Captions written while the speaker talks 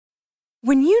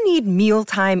When you need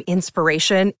mealtime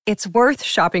inspiration, it's worth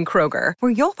shopping Kroger,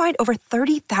 where you'll find over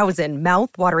 30,000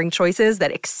 mouth-watering choices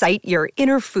that excite your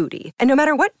inner foodie. And no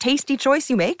matter what tasty choice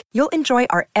you make, you'll enjoy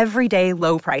our everyday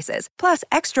low prices, plus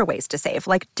extra ways to save,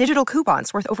 like digital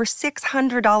coupons worth over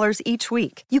 $600 each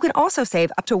week. You can also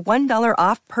save up to $1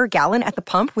 off per gallon at the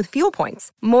pump with fuel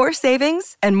points. More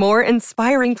savings and more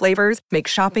inspiring flavors make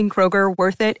shopping Kroger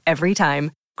worth it every time.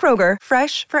 Kroger,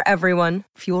 fresh for everyone.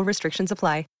 Fuel restrictions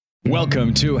apply.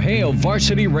 Welcome to Hail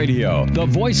Varsity Radio, the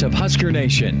voice of Husker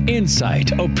Nation.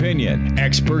 Insight, opinion,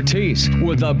 expertise,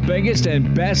 with the biggest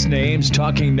and best names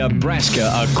talking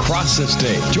Nebraska across the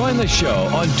state. Join the show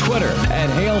on Twitter at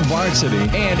Hail Varsity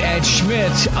and at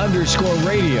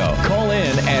Schmitz_radio. Call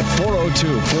in at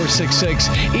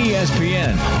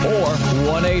 402-466-ESPN or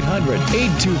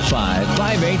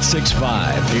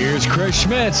 1-800-825-5865. Here's Chris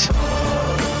Schmitz.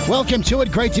 Welcome to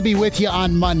it. Great to be with you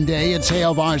on Monday. It's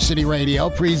Hail Varsity Radio,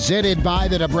 presented by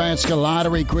the Nebraska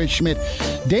Lottery. Chris Schmidt,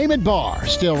 Damon Barr,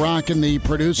 still rocking the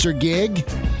producer gig.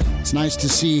 It's nice to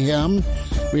see him.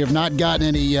 We have not gotten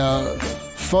any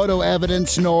photo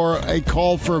evidence nor a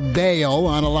call for bail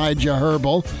on Elijah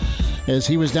Herbal as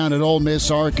he was down at Ole Miss,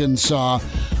 Arkansas.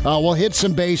 We'll hit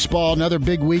some baseball. Another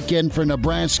big weekend for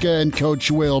Nebraska and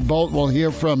Coach Will Bolt. We'll hear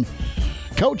from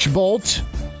Coach Bolt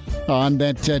on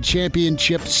that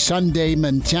championship Sunday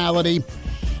mentality.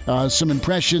 Some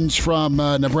impressions from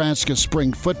Nebraska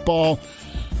spring football.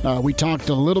 We talked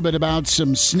a little bit about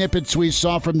some snippets we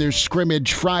saw from their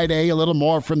scrimmage Friday, a little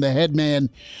more from the head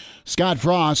man, Scott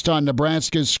Frost, on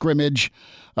Nebraska's scrimmage.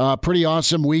 Pretty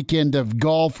awesome weekend of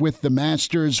golf with the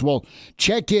Masters. We'll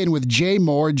check in with Jay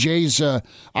Moore. Jay's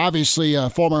obviously a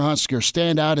former Husker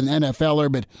standout and NFLer,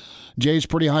 but Jay's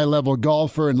pretty high-level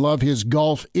golfer and love his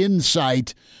golf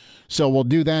insight. So we'll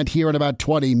do that here in about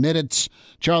 20 minutes.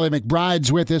 Charlie McBride's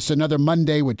with us, another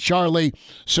Monday with Charlie.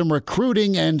 Some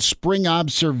recruiting and spring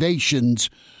observations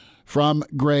from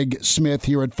Greg Smith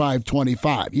here at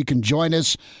 525. You can join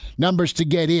us. Numbers to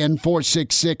get in,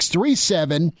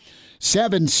 466-3776,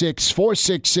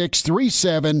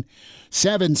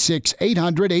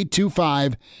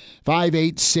 466-3776,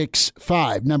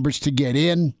 800-825-5865. Numbers to get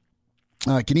in.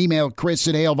 Can email Chris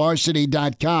at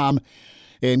hailvarsity.com.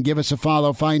 And give us a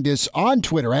follow. Find us on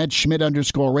Twitter at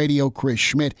Schmidt_radio, Chris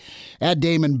Schmidt, at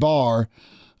Damon Barr.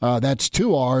 That's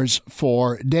 2 R's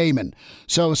for Damon.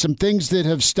 So some things that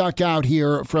have stuck out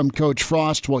here from Coach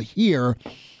Frost we'll hear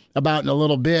about in a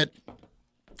little bit.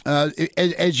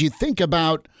 As you think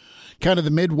about kind of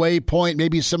the midway point,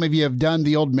 maybe some of you have done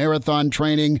the old marathon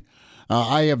training.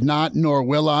 I have not, nor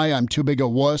will I. I'm too big a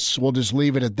wuss. We'll just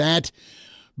leave it at that.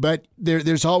 But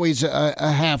there's always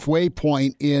a halfway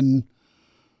point in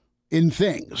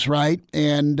things, right?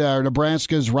 And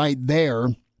Nebraska's right there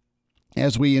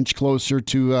as we inch closer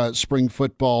to spring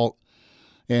football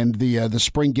and the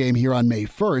spring game here on May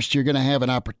 1st. You're going to have an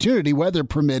opportunity, weather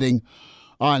permitting,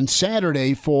 on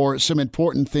Saturday for some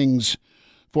important things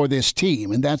for this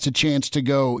team. And that's a chance to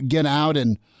go get out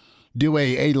and do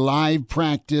a live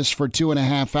practice for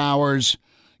 2.5 hours.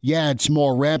 Yeah, it's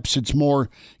more reps. It's more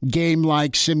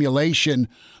game-like simulation.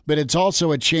 But it's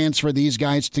also a chance for these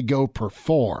guys to go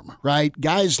perform, right?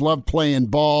 Guys love playing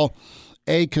ball,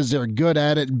 A, because they're good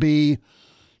at it, B,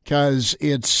 because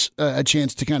it's a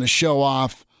chance to kind of show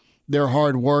off their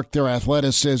hard work, their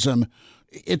athleticism.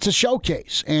 It's a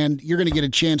showcase, and you're going to get a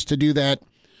chance to do that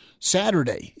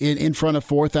Saturday in front of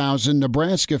 4,000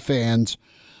 Nebraska fans,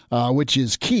 which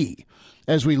is key.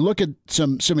 As we look at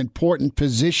some important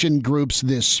position groups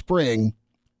this spring,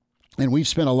 and we've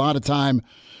spent a lot of time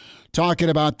talking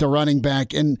about the running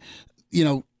back, and, you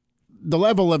know, the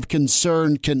level of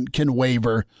concern can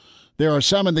waver. There are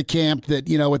some in the camp that,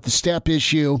 you know, with the step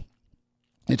issue,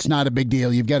 it's not a big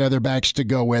deal. You've got other backs to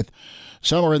go with.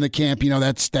 Some are in the camp, you know,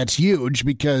 that's huge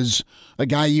because a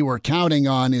guy you were counting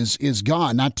on is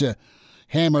gone. Not to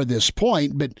hammer this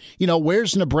point, but, you know,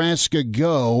 where's Nebraska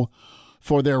go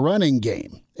for their running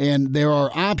game? And there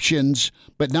are options,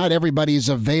 but not everybody's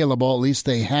available. At least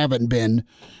they haven't been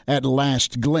at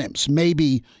last glimpse.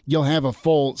 Maybe you'll have a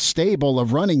full stable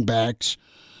of running backs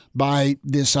by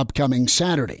this upcoming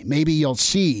Saturday. Maybe you'll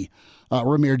see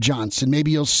Ramir Johnson.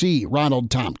 Maybe you'll see Ronald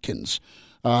Tompkins.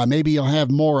 Maybe you'll have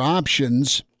more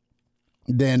options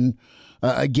than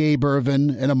a Gabe Irvin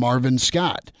and a Marvin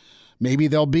Scott. Maybe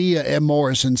there'll be a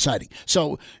Morrison sighting.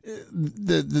 So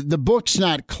the book's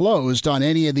not closed on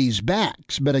any of these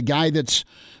backs, but a guy that's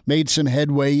made some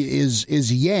headway is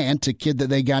Yant, a kid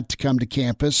that they got to come to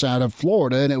campus out of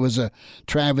Florida, and it was a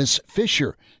Travis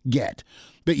Fisher get.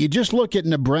 But you just look at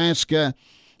Nebraska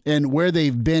and where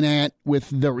they've been at with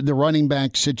the running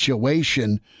back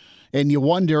situation, And you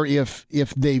wonder if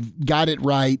they've got it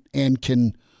right and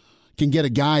can get a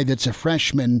guy that's a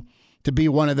freshman to be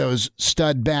one of those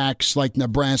stud backs like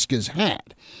Nebraska's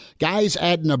had. Guys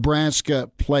at Nebraska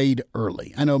played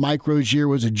early. I know Mike Rozier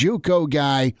was a JUCO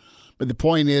guy, but the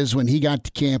point is when he got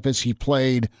to campus, he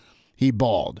played, he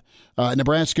balled.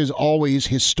 Nebraska's always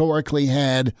historically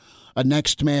had a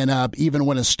next man up even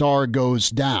when a star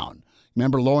goes down.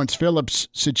 Remember Lawrence Phillips'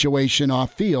 situation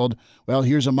off field? Well,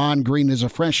 here's Amon Green as a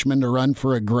freshman to run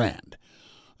for a grand.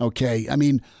 Okay, I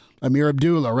mean, Amir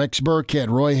Abdullah, Rex Burkhead,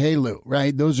 Roy Halu,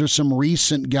 right? Those are some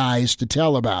recent guys to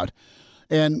tell about.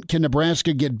 And can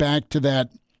Nebraska get back to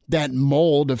that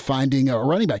mold of finding a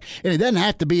running back? And it doesn't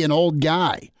have to be an old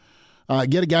guy.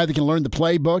 Get a guy that can learn the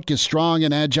playbook, is strong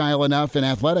and agile enough and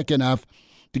athletic enough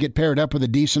to get paired up with a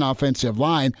decent offensive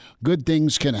line. Good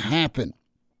things can happen.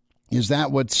 Is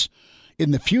that what's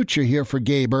in the future here for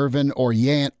Gabe Ervin or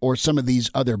Yant or some of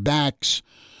these other backs?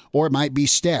 Or it might be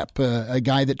Stepp, a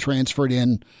guy that transferred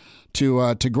in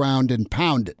to ground and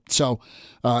pound it. So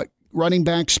running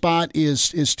back spot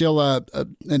is still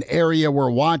an area we're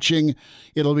watching.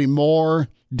 It'll be more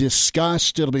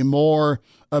discussed. It'll be more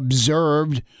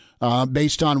observed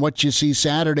based on what you see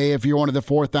Saturday if you're one of the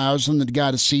 4,000 that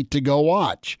got a seat to go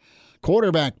watch.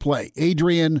 Quarterback play.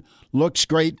 Adrian looks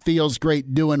great, feels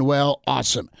great, doing well.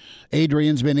 Awesome.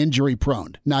 Adrian's been injury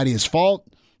prone. Not his fault,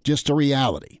 just a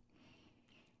reality.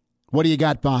 What do you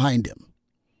got behind him?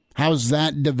 How's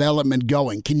that development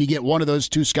going? Can you get one of those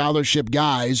two scholarship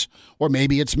guys, or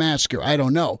maybe it's Masker? I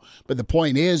don't know. But the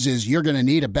point is you're going to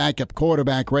need a backup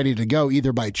quarterback ready to go,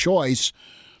 either by choice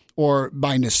or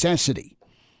by necessity.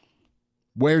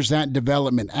 Where's that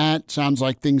development at? Sounds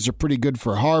like things are pretty good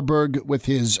for Harburg with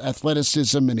his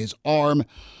athleticism and his arm.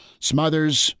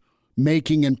 Smothers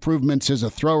making improvements as a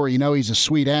thrower. You know, he's a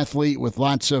sweet athlete with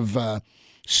lots of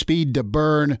speed to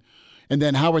burn. And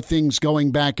then how are things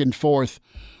going back and forth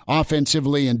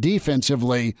offensively and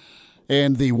defensively?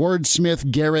 And the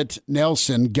wordsmith Garrett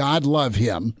Nelson, God love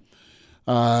him,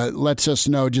 lets us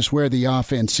know just where the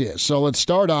offense is. So let's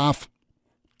start off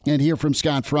and hear from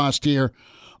Scott Frost here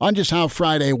on just how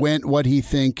Friday went, what he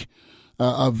think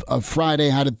of Friday,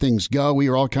 how did things go. We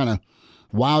were all kind of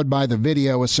wowed by the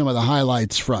video with some of the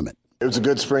highlights from it. It was a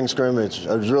good spring scrimmage.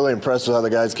 I was really impressed with how the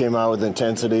guys came out with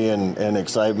intensity and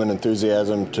excitement,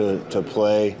 enthusiasm to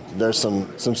play. There's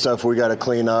some stuff we got to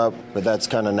clean up, but that's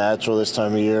kind of natural this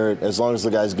time of year. As long as the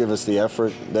guys give us the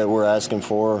effort that we're asking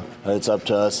for, it's up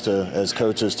to us as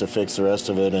coaches to fix the rest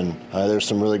of it. And there's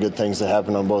some really good things that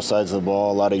happen on both sides of the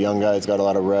ball. A lot of young guys got a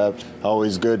lot of reps.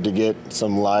 Always good to get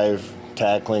some live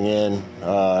tackling in.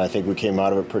 I think we came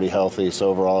out of it pretty healthy,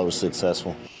 so overall it was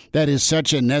successful. That is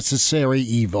such a necessary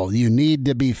evil. You need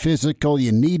to be physical,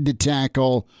 you need to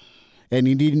tackle, and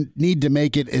you need to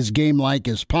make it as game-like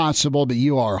as possible, but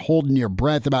you are holding your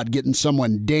breath about getting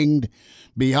someone dinged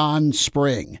beyond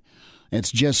spring.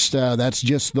 It's just that's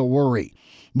just the worry.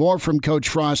 More from Coach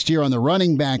Frost here on the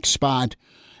running back spot,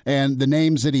 and the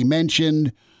names that he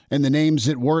mentioned and the names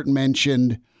that weren't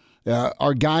mentioned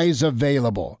are guys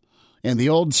available. And the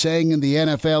old saying in the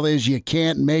NFL is you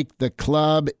can't make the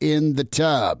club in the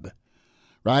tub,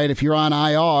 right? If you're on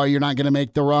IR, you're not going to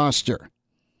make the roster.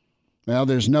 Well,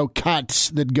 there's no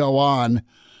cuts that go on,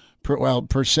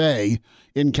 per se,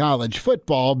 in college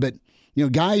football, but you know,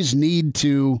 guys need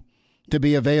to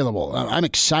be available. I'm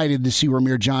excited to see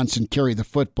Ramir Johnson carry the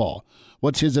football.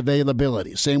 What's his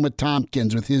availability? Same with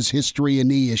Tompkins with his history and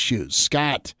knee issues.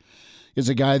 Scott is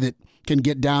a guy that can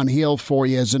get downhill for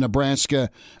you as a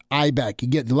Nebraska I-back.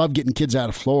 You love getting kids out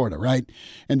of Florida, right?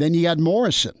 And then you got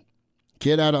Morrison,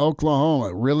 kid out of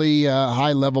Oklahoma, really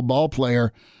high-level ball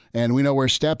player, and we know where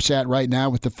Stepp's at right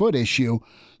now with the foot issue.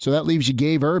 So that leaves you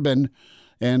Gabe Ervin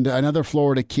and another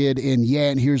Florida kid in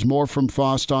Yant. Here's more from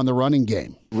Frost on the running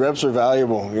game. Reps are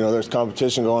valuable. You know, there's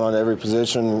competition going on at every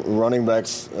position. Running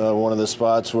back's one of the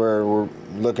spots where we're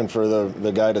looking for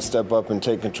the guy to step up and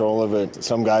take control of it.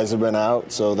 Some guys have been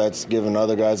out, so that's given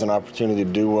other guys an opportunity to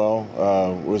do well.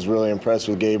 Was really impressed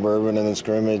with Gabe Ervin in the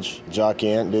scrimmage. Jock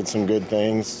Yant did some good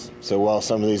things. So while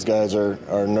some of these guys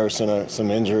are nursing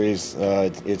some injuries,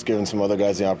 it's given some other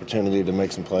guys the opportunity to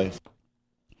make some plays.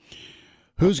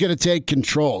 Who's going to take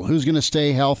control? Who's going to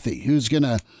stay healthy? Who's going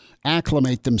to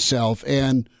acclimate themselves?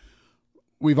 And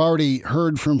we've already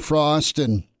heard from Frost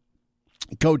and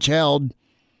Coach Held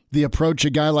the approach a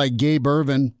guy like Gabe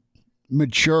Ervin,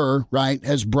 mature, right,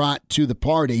 has brought to the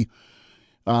party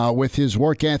with his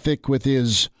work ethic, with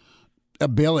his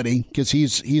ability, because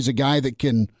he's a guy that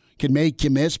can make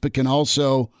you miss, but can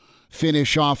also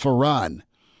finish off a run.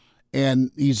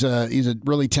 And he's a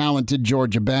really talented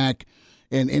Georgia back.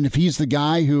 And if he's the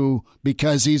guy who,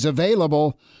 because he's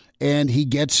available and he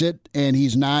gets it, and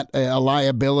he's not a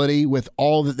liability with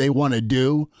all that they want to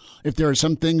do, if there are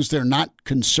some things they're not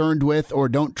concerned with or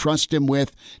don't trust him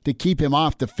with to keep him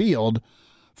off the field,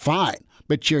 fine.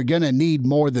 But you're going to need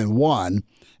more than one.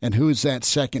 And who's that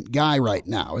second guy right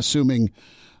now? Assuming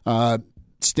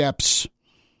Stepp's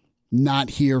not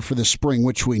here for the spring,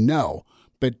 which we know.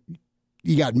 But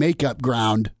you got makeup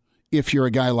ground if you're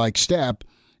a guy like Stepp,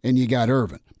 and you got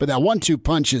Irvin. But that 1-2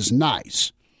 punch is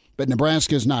nice. But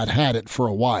Nebraska's not had it for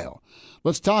a while.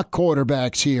 Let's talk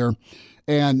quarterbacks here.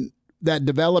 And that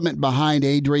development behind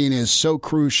Adrian is so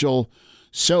crucial,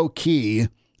 so key.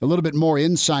 A little bit more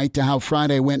insight to how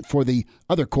Friday went for the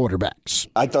other quarterbacks.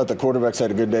 I thought the quarterbacks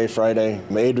had a good day Friday.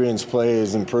 Adrian's play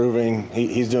is improving.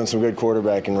 He's doing some good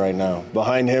quarterbacking right now.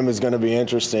 Behind him is going to be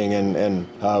interesting, and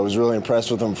I was really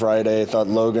impressed with him Friday. I thought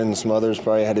Logan Smothers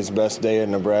probably had his best day at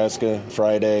Nebraska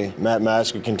Friday. Matt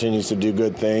Masker continues to do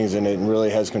good things, and it really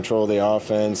has control of the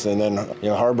offense. And then,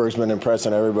 Harburg's been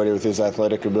impressing everybody with his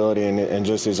athletic ability and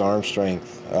just his arm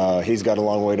strength. He's got a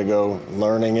long way to go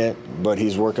learning it, but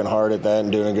he's working hard at that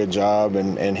and doing a good job,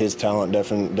 and his talent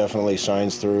definitely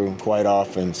shines through quite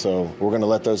often. So we're going to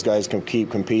let those guys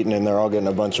keep competing, and they're all getting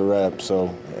a bunch of reps.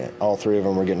 So all three of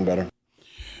them are getting better.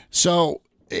 So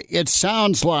it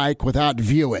sounds like, without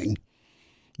viewing,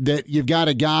 that you've got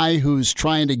a guy who's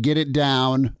trying to get it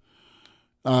down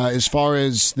as far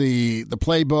as the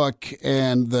playbook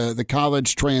and the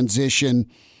college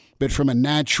transition, but from a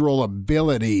natural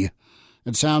ability,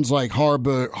 it sounds like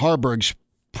Harburg's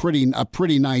a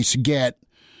pretty nice get,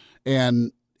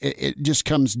 and it just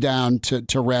comes down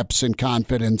to reps and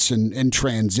confidence and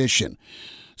transition.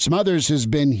 Smothers has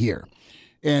been here.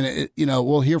 And,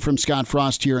 we'll hear from Scott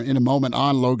Frost here in a moment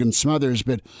on Logan Smothers,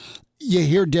 but you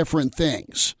hear different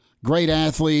things. Great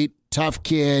athlete, tough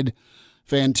kid,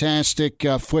 fantastic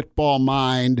football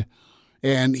mind,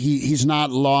 and he's not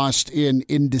lost in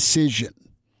indecision.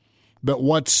 But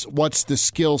what's the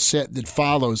skill set that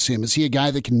follows him? Is he a guy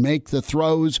that can make the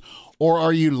throws, or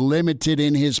are you limited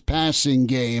in his passing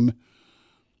game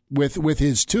with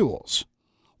his tools?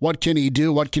 What can he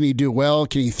do? What can he do well?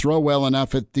 Can he throw well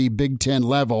enough at the Big Ten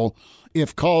level,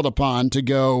 if called upon, to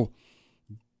go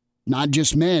not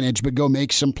just manage, but go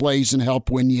make some plays and help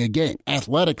win you a game?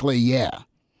 Athletically, yeah.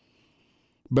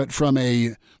 But from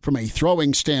a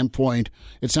throwing standpoint,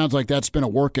 it sounds like that's been a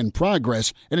work in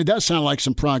progress, and it does sound like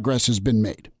some progress has been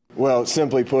made. Well,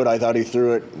 simply put, I thought he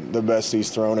threw it the best he's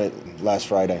thrown it last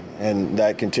Friday, and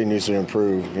that continues to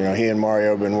improve. He and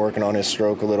Mario have been working on his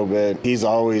stroke a little bit. He's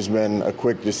always been a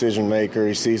quick decision maker.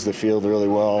 He sees the field really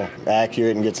well,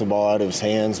 accurate, and gets the ball out of his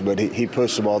hands, but he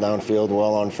pushed the ball downfield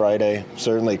well on Friday.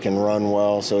 Certainly can run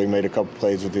well, so he made a couple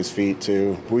plays with his feet,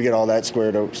 too. If we get all that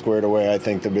squared away, I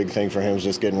think the big thing for him is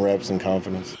just getting reps and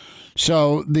confidence.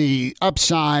 So the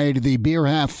upside, the beer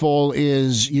half full,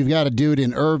 is you've got a dude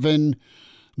in Irvin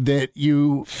that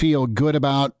you feel good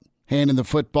about handing the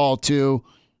football to.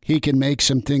 He can make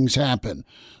some things happen.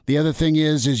 The other thing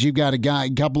is you've got a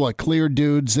couple of clear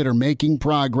dudes that are making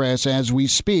progress as we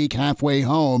speak, halfway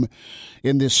home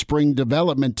in this spring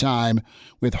development time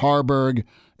with Harburg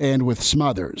and with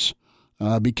Smothers.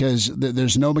 Because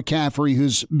there's no McCaffrey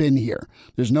who's been here.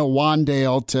 There's no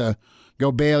Wandale to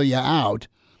go bail you out.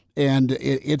 And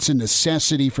it's a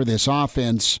necessity for this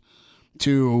offense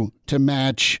to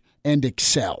match and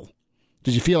excel,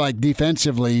 because you feel like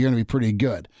defensively you're going to be pretty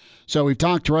good. So we've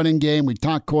talked running game, we've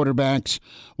talked quarterbacks.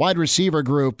 Wide receiver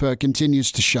group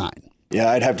continues to shine.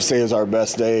 Yeah, I'd have to say it was our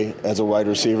best day as a wide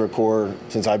receiver core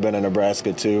since I've been in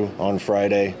Nebraska, too, on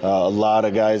Friday. A lot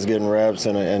of guys getting reps,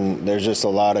 and there's just a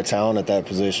lot of talent at that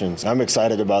position. I'm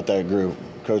excited about that group.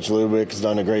 Coach Lubick has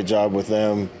done a great job with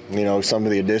them. Some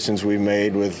of the additions we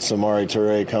made with Samori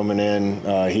Toure coming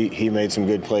in, he made some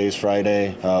good plays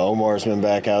Friday. Omar's been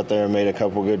back out there and made a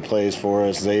couple good plays for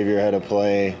us. Xavier had a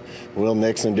play. Will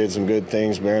Nixon did some good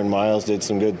things. Baron Miles did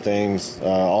some good things.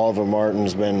 Oliver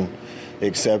Martin's been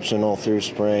exceptional through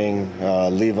spring.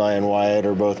 Levi and Wyatt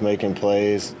are both making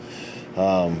plays.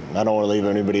 I don't want to leave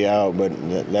anybody out, but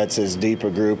that's as deep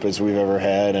a group as we've ever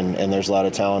had, and there's a lot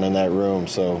of talent in that room.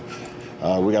 So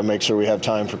we got to make sure we have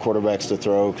time for quarterbacks to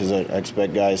throw, because I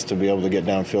expect guys to be able to get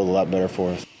downfield a lot better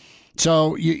for us.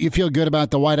 So you feel good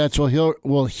about the Whiteouts.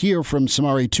 We'll hear from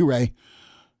Samori Toure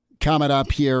coming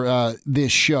up here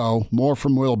this show. More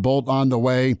from Will Bolt on the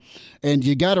way. And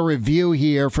you got a review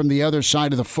here from the other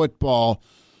side of the football.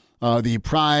 The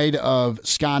pride of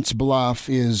Scotts Bluff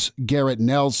is Garrett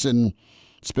Nelson,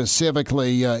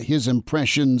 specifically his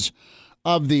impressions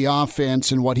of the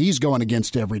offense and what he's going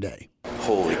against every day.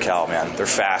 Holy cow, man. They're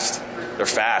fast.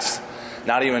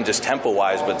 not even just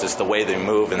tempo-wise, but just the way they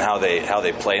move and how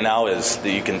they play now is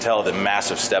that you can tell the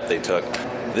massive step they took.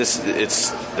 It's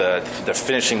the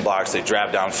finishing blocks they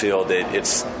drive downfield.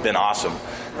 It's been awesome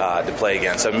to play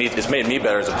against. It's made me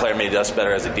better as a player, made us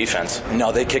better as a defense.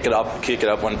 They kick it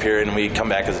up one period, and we come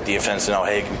back as a defense and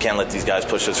hey, we can't let these guys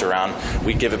push us around.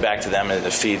 We give it back to them, and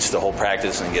it feeds the whole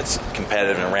practice and gets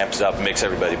competitive and ramps it up and makes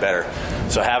everybody better.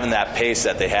 So having that pace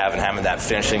that they have and having that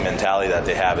finishing mentality that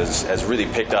they have has really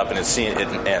picked up, and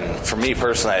and for me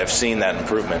personally, I've seen that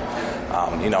improvement.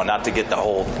 Not to get the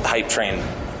whole hype train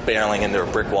barreling into a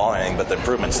brick wall or anything, but the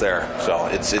improvement's there. So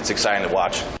it's exciting to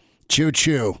watch.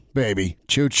 Choo-choo, baby.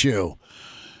 Choo-choo.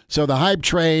 So the hype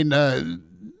train,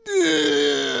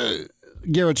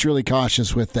 Garrett's really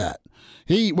cautious with that.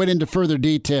 He went into further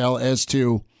detail as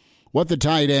to what the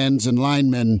tight ends and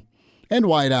linemen and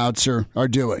wideouts are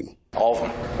doing. All of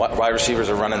them. Wide receivers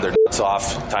are running their nuts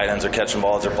off. Tight ends are catching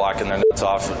balls. They're blocking their nuts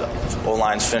off.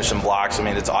 O-line's finishing blocks. I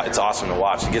mean, it's awesome to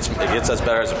watch. It gets us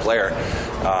better as a player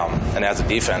and as a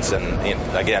defense. And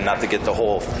again, not to get the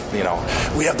whole,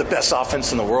 we have the best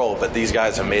offense in the world, but these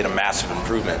guys have made a massive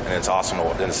improvement, and it's awesome.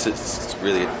 And it's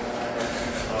really,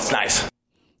 it's nice.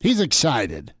 He's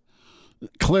excited,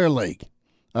 clearly.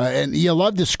 And you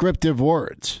love descriptive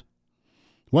words.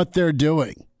 What they're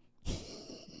doing.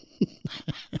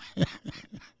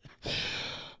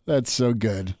 That's so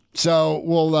good. So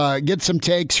we'll get some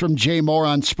takes from Jay Moore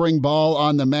on spring ball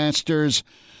on the Masters.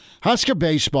 Husker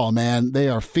baseball, man, they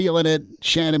are feeling it.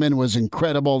 Shanneman was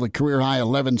incredible, the career-high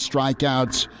 11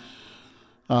 strikeouts.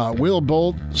 Will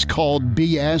Bolt's called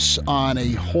BS on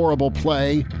a horrible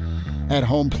play at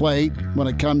home plate when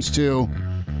it comes to,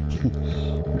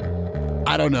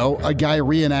 I don't know, a guy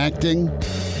reenacting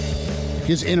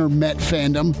his inner Met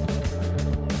fandom.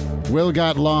 Will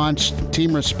got launched.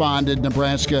 Team responded.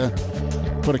 Nebraska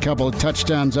put a couple of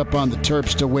touchdowns up on the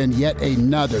Terps to win yet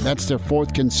another. That's their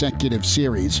fourth consecutive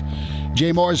series.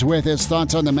 Jay Moore's with us.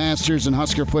 Thoughts on the Masters and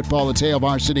Husker football at Hail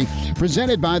Varsity,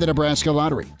 presented by the Nebraska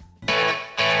Lottery.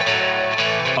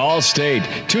 All-State,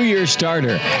 2-year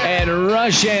starter, and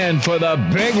rush in for the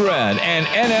Big Red and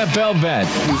NFL vet.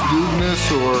 Who's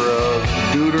Dudeness or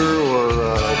Duder or,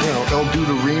 El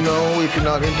Duderino if you're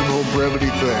not into the whole brevity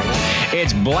thing.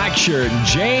 It's Blackshirt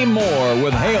Jay Moore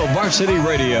with Hail Varsity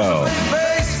Radio.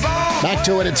 Back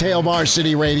to it at Hail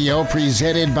Varsity Radio,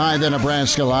 presented by the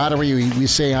Nebraska Lottery. We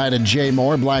say hi to Jay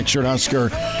Moore, Blackshirt Husker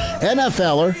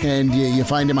NFLer, and you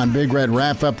find him on Big Red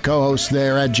Wrap-Up, co-host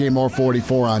there at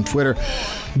JMoore44 on Twitter.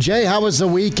 Jay, how was the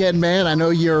weekend, man? I know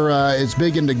you're as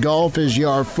big into golf as you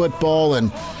are football,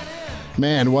 and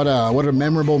man, what a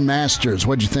memorable Masters.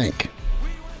 What'd you think?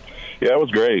 Yeah, it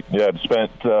was great. Yeah, I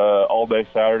spent all day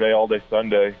Saturday, all day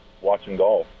Sunday watching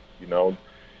golf.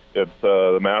 It's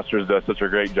the Masters does such a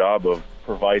great job of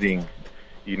providing,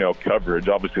 coverage.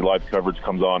 Obviously, live coverage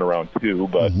comes on around 2,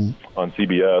 but on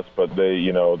CBS. But they,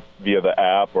 via the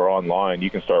app or online,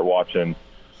 you can start watching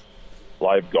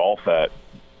live golf at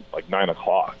like 9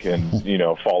 o'clock, and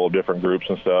follow different groups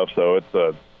and stuff. So it's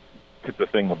a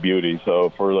thing of beauty. So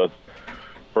for us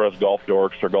golf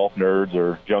dorks or golf nerds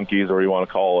or junkies, or what you want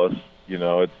to call us,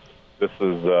 this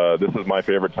is my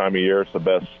favorite time of year. It's the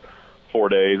best 4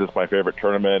 days. It's my favorite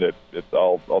tournament.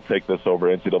 I'll take this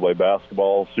over NCAA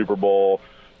basketball, Super Bowl,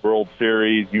 World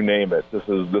Series, you name it. This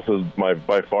is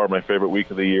by far my favorite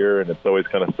week of the year, and it's always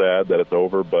kind of sad that it's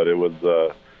over. But it was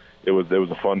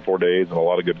a fun 4 days and a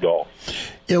lot of good golf.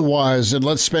 It was, and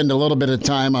let's spend a little bit of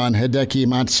time on Hideki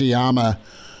Matsuyama,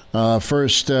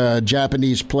 first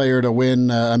Japanese player to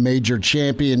win a major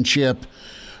championship.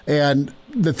 And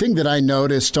the thing that I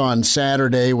noticed on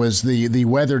Saturday was the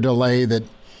weather delay that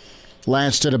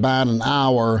lasted about an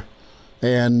hour,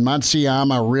 and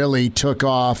Matsuyama really took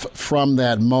off from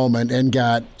that moment and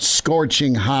got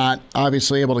scorching hot,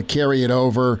 obviously able to carry it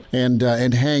over and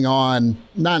hang on.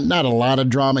 Not a lot of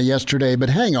drama yesterday, but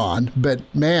hang on. But,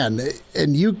 man,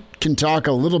 and you can talk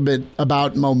a little bit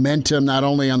about momentum, not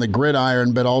only on the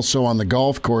gridiron, but also on the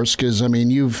golf course, because,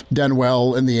 you've done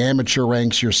well in the amateur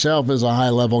ranks yourself as a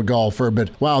high-level golfer.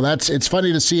 But, wow, it's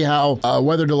funny to see how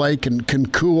weather delay can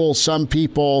cool some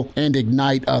people and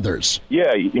ignite others.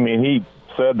 Yeah, he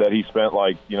said that he spent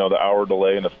the hour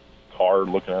delay in his car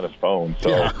looking at his phone. So,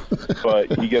 yeah.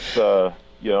 But he gets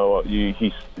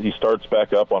he starts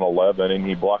back up on 11 and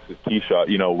he blocks his tee shot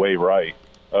way right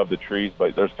of the trees.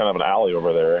 But there's kind of an alley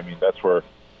over there. That's where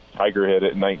Tiger hit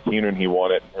it in 19 and he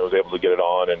won it and was able to get it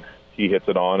on, and he hits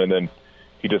it on, and then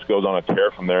he just goes on a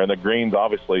tear from there. And the greens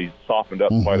obviously softened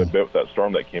up quite a bit with that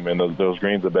storm that came in. Those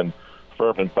greens have been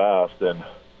firm and fast, and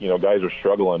guys are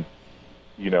struggling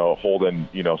holding,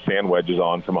 sand wedges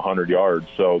on from 100 yards.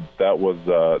 So that was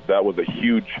a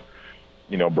huge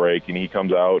break, and he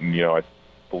comes out, and I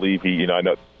believe I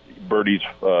know birdies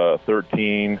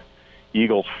 13,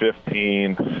 eagles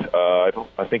 15.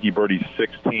 I think he birdies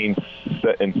 16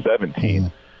 and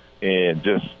 17, and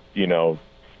just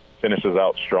finishes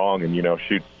out strong and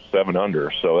shoots 7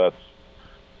 under. So that's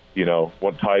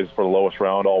what ties for the lowest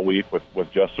round all week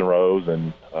with Justin Rose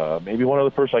and maybe one other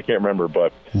person I can't remember,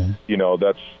 but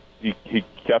that's he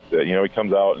kept it. He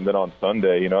comes out, and then on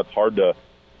Sunday, it's hard to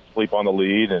sleep on the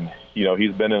lead, and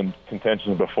he's been in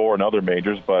contention before in other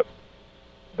majors, but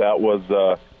that's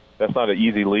not an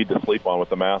easy lead to sleep on with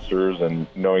the Masters and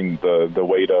knowing the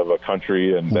weight of a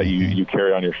country and that you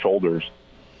carry on your shoulders.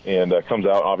 And comes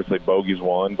out, obviously bogeys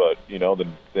 1, but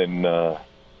then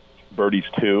birdies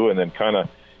 2, and then kind of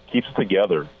keeps it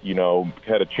together.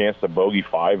 Had a chance to bogey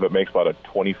 5, but makes about a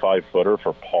 25-footer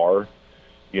for par.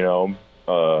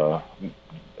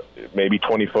 Maybe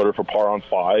 20-footer for par on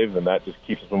 5, and that just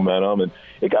keeps his momentum. And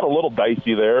it got a little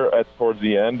dicey there towards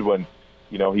the end when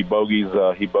he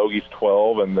bogeys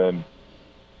 12, and then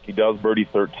he does birdie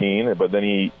 13, but then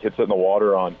he hits it in the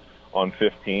water on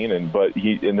 15, and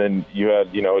then you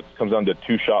had it comes down to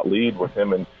 2-shot lead with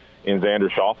him and Xander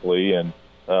Schauffele, and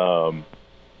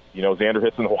Xander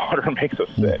hits in the water and makes a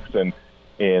 6, and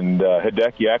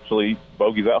Hideki actually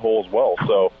bogeys that hole as well.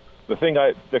 So the thing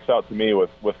that sticks out to me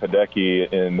with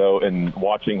Hideki and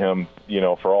watching him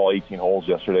for all 18 holes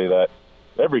yesterday, that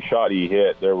every shot he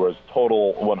hit, there was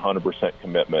total 100%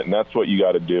 commitment, and that's what you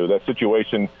got to do. That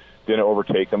situation didn't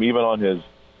overtake him, even on his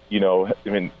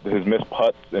his missed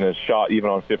putts and his shot, even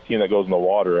on 15 that goes in the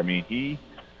water. I mean, he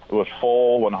was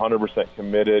full, 100%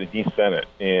 committed. He sent it.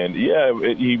 And,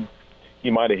 he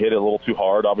might have hit it a little too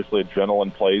hard. Obviously,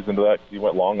 adrenaline plays into that. He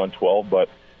went long on 12, but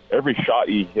every shot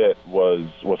he hit was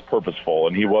purposeful,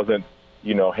 and he wasn't,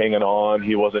 hanging on.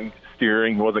 He wasn't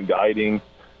steering. He wasn't guiding.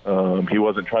 He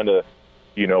wasn't trying to,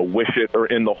 wish it or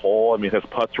in the hole. I mean, his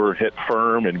putts were hit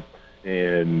firm,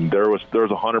 and there was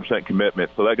 100%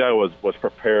 commitment. So that guy was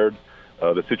prepared.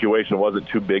 The situation wasn't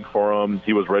too big for him.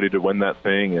 He was ready to win that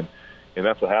thing, and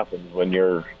that's what happens when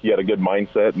he had a good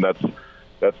mindset, and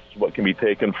that's what can be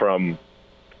taken from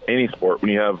any sport.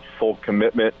 When you have full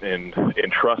commitment and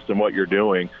trust in what you're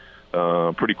doing,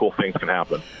 pretty cool things can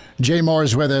happen. Jay Moore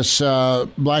is with us,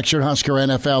 Blackshirt Husker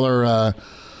NFLer,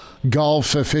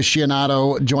 golf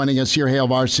aficionado, joining us here, Hail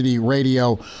Varsity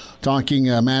Radio, talking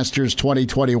Masters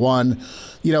 2021.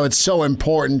 It's so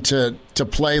important to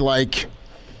play like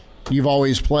you've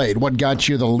always played. What got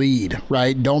you the lead,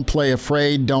 right? Don't play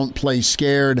afraid. Don't play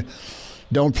scared.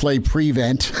 Don't play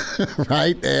prevent,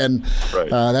 right? And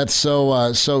that's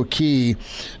so key.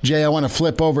 Jay, I want to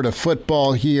flip over to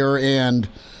football here, and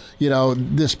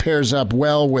this pairs up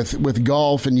well with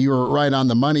golf, and you were right on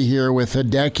the money here with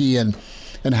Hideki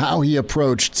and how he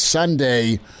approached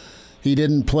Sunday. He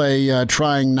didn't play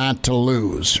trying not to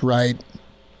lose, right?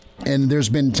 And there's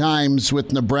been times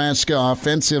with Nebraska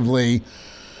offensively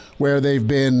where they've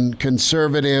been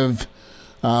conservative,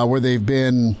 where they've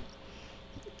been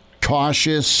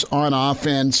cautious on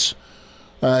offense.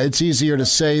 It's easier to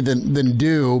say than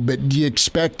do, but do you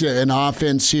expect an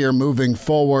offense here moving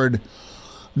forward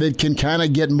that can kind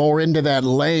of get more into that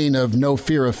lane of no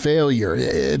fear of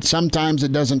failure? Sometimes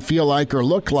it doesn't feel like or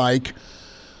look like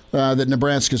that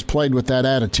Nebraska's played with that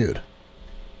attitude.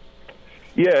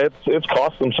 Yeah, it's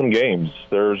cost them some games.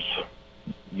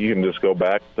 You can just go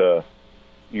back to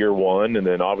year one, and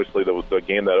then obviously the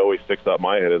game that always sticks out in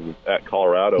my head is at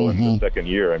Colorado in the second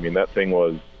year. I mean, that thing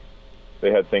was,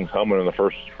 they had things humming in the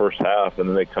first half, and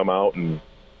then they come out and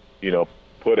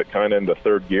put it kind of into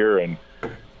third gear and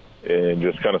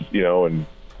just kind of and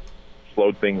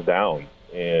slowed things down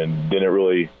and didn't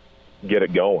really get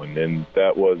it going. And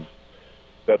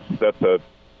that's a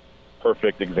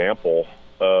perfect example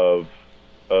of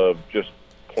just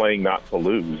playing not to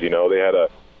lose. They had a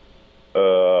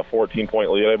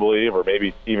 14-point lead, I believe, or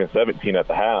maybe even 17 at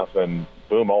the half, and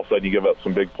boom, all of a sudden you give up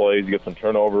some big plays, you get some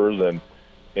turnovers, and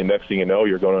next thing you know,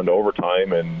 you're going into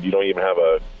overtime, and you don't even have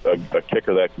a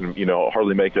kicker that can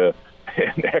hardly make an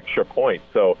extra point.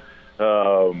 So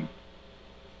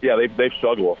they've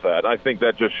struggled with that. I think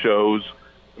that just shows.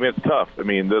 I mean, it's tough. I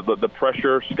mean, the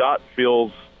pressure. Scott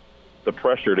feels the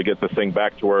pressure to get this thing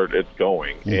back to where it's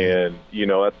going, and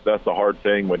that's a hard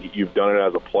thing when you've done it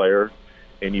as a player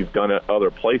and you've done it other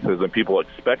places, and people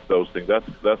expect those things.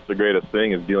 That's the greatest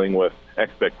thing, is dealing with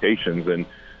expectations. And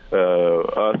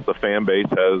us, the fan base,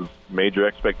 has major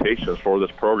expectations for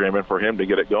this program and for him to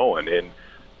get it going. And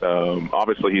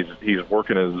obviously he's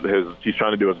working he's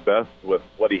trying to do his best with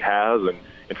what he has and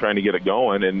trying to get it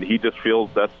going. And he just feels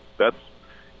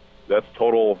that's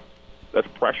total that's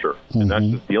pressure, and that's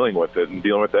just dealing with it and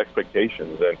dealing with the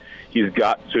expectations. And he's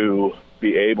got to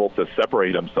be able to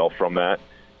separate himself from that,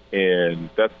 and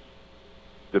that's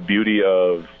the beauty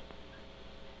of,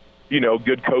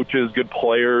 good coaches, good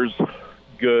players,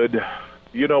 good,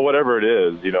 whatever it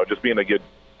is, just being a good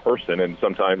person, and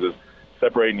sometimes is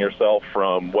separating yourself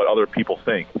from what other people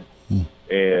think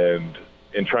and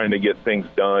trying to get things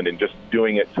done and just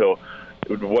doing it to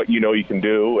what you can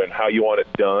do and how you want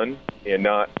it done, and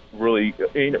not really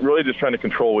just trying to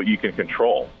control what you can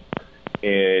control.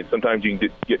 And sometimes you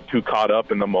can get too caught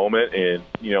up in the moment and,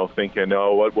 thinking,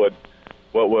 oh, what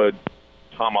would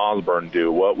Tom Osborne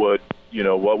do? What would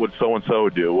so-and-so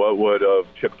do? What would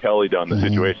Chip Kelly done in the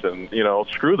situation?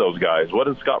 Screw those guys. What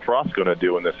is Scott Frost going to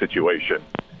do in this situation?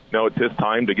 No, it's his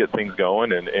time to get things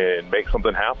going and make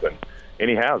something happen. And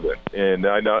he hasn't. And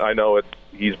I know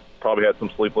he's probably had some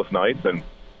sleepless nights and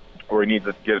where he needs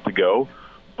to get it to go.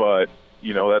 But,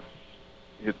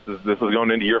 this is going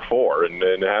into year 4, and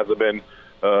it hasn't been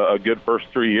a good first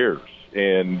 3 years.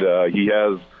 And he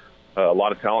has a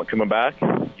lot of talent coming back.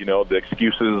 The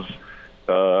excuses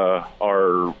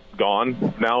are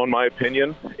gone now, in my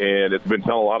opinion, and it's been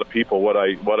telling a lot of people what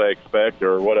I expect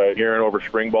or what I'm hearing over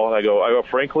spring ball. And I go,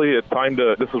 frankly, it's time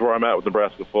to. This is where I'm at with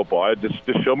Nebraska football. I just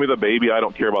show me the baby. I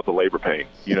don't care about the labor pain.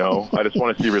 I just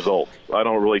want to see results. I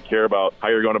don't really care about how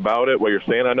you're going about it, what you're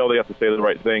saying. I know they have to say the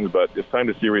right things, but it's time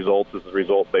to see results. This is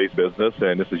result-based business,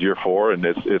 and this is year 4, and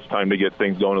it's time to get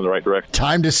things going in the right direction.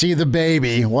 Time to see the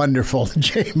baby. Wonderful.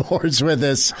 Jay Moore's with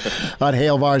us on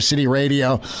Hail Varsity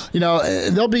Radio.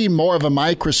 There'll be more of a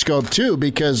microscope, too,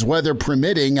 because weather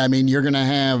permitting, you're going to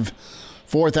have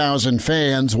 4,000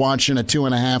 fans watching a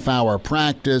 2.5-hour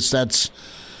practice. That's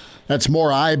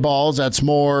more eyeballs. That's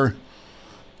more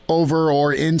over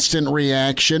or instant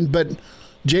reaction. But,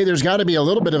 Jay, there's got to be a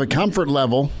little bit of a comfort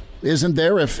level, isn't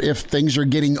there, if things are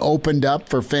getting opened up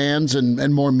for fans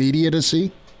and more media to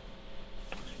see?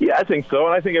 Yeah, I think so.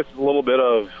 And I think it's a little bit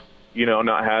of,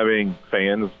 not having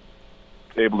fans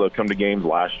able to come to games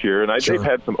last year. And they've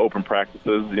had some open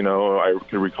practices, I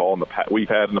could recall we've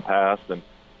had in the past, and,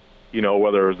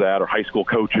 whether it was that or high school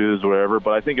coaches or whatever.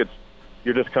 But I think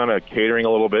you're just kind of catering a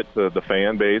little bit to the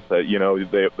fan base that,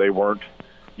 they weren't,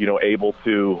 able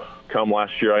to come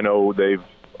last year. I know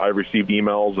I received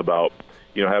emails about,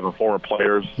 having former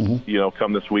players,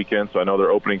 come this weekend. So I know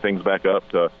they're opening things back up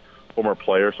to former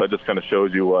players. So that just kind of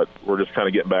shows you what we're just kind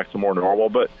of getting back to more normal.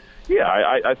 But yeah,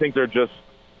 I think they're just,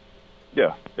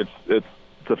 yeah, it's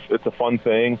a fun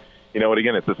thing, and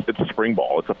again, it's a spring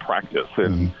ball, it's a practice,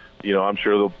 and I'm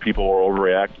sure the people will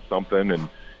overreact to something,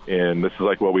 and this is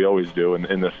like what we always do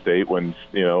in this state when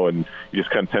and you just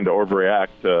kind of tend to overreact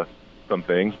to some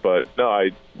things. But no,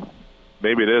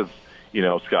 maybe it is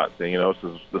Scott saying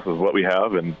this is what we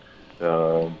have, and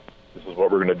this is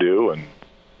what we're going to do, and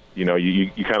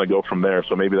you kind of go from there.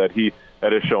 So maybe that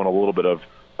is showing a little bit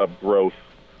of growth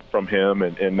from him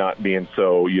and not being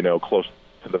so, close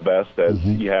to the vest as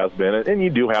he has been. And you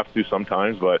do have to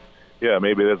sometimes, but, yeah,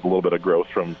 maybe there's a little bit of growth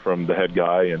from the head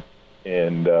guy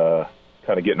and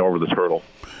kind of getting over this hurdle.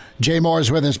 Jay Moore's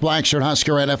with us, Blackshirt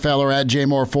Husker NFL, or at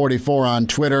JMoore44 on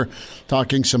Twitter,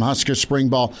 talking some Husker spring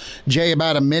ball. Jay,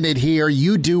 about a minute here.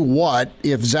 You do what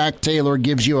if Zach Taylor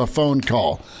gives you a phone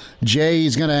call? Jay,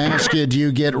 he's going to ask you, do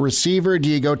you get receiver, do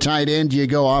you go tight end, do you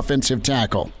go offensive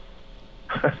tackle?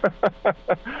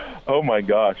 Oh, my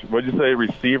gosh. What did you say,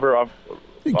 receiver,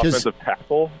 offensive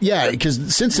tackle? Yeah,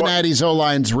 because Cincinnati's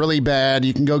O-line's really bad.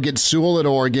 You can go get Sewell at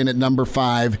Oregon at number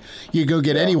 5. You go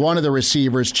get any one of the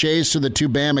receivers, Chase or the 2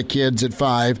 Bama kids at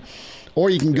 5, or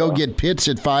you can go get Pitts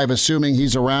at 5, assuming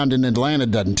he's around and Atlanta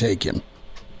doesn't take him.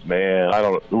 Man,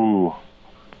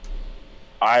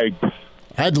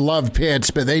 I'd love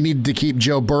Pitts, but they need to keep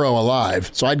Joe Burrow alive,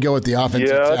 so I'd go with the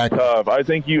offensive tackle. Yeah, tough. I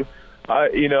think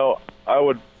I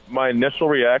would. My initial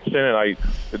reaction, and I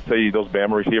would say those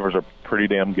Bama receivers are pretty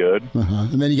damn good.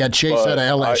 And then you got Chase out of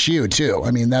LSU too.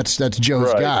 That's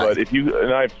Joe's guy. But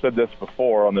and I've said this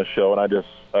before on this show, and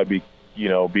I'd be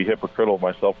hypocritical of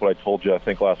myself what I told you I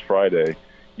think last Friday.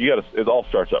 It all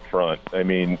starts up front.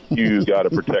 You got to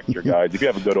protect your guys. If you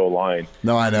have a good O-line,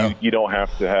 no, I know you don't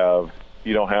have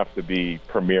to be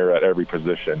premier at every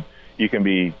position. You can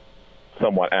be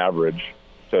somewhat average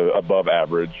to above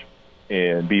average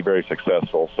and be very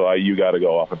successful. So you got to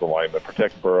go offensive lineman,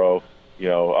 protect Burrow.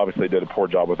 Obviously did a poor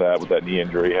job with that knee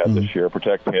injury he had this year.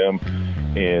 Protect him,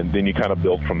 and then you kind of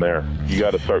build from there. You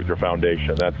got to start with your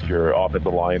foundation. That's your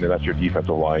offensive line, and that's your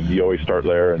defensive line. You always start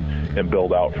there and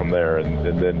build out from there, and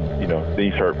then then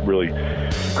you start really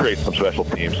creating some special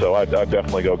teams. So I'd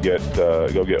definitely go get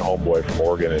Homeboy from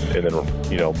Oregon, and then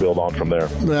build on from there.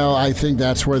 Well, I think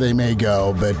that's where they may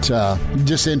go, but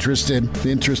just interested.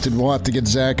 We'll have to get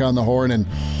Zach on the horn and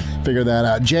figure that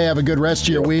out. Jay, have a good rest of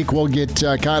your week. We'll get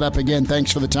caught up again.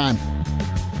 Thanks for the time.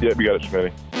 Yep, you got it,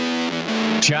 Schmitty.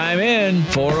 Chime in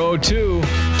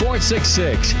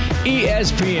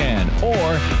 402-466-ESPN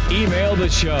or email the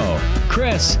show,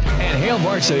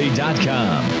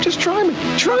 Chris@HailVarsity.com. Just try me.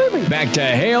 Back to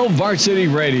Hail Varsity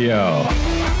Radio.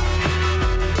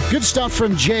 Good stuff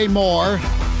from Jay Moore.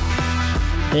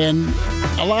 And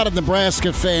a lot of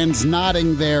Nebraska fans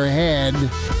nodding their head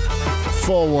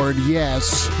forward,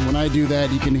 yes. When I do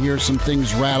that, you can hear some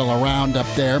things rattle around up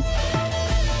there.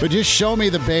 But just show me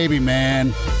the baby,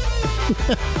 man.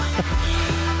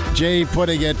 Jay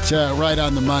putting it right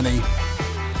on the money.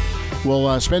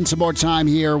 We'll spend some more time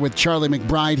here with Charlie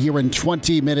McBride here in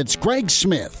 20 minutes. Greg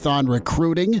Smith on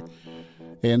recruiting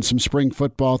and some spring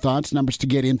football thoughts. Numbers to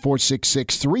get in,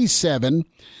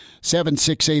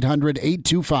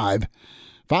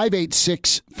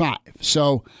 466-3776-825-5865.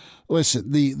 So,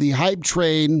 listen, the hype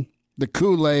train, the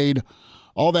Kool-Aid,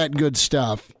 all that good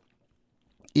stuff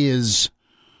is...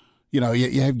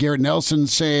 you have Garrett Nelson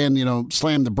saying,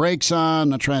 slam the brakes on,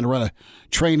 not trying to run a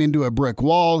train into a brick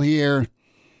wall here.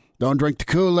 Don't drink the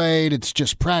Kool-Aid. It's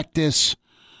just practice.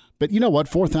 But you know what?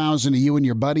 4,000 of you and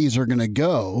your buddies are going to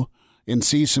go and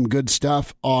see some good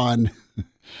stuff on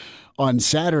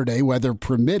Saturday, weather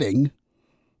permitting.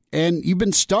 And you've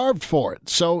been starved for it.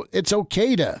 So it's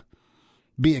okay to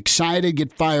be excited,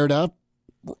 get fired up,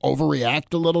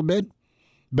 overreact a little bit.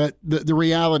 But the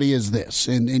reality is this,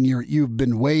 and you've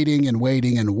been waiting and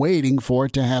waiting and waiting for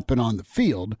it to happen on the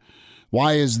field.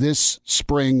 Why is this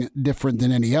spring different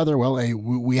than any other? Well,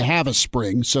 we have a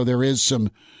spring, so there is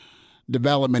some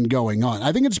development going on.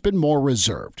 I think it's been more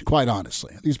reserved, quite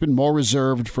honestly. I think it's been more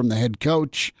reserved from the head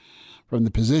coach, from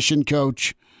the position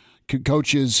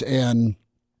coaches, and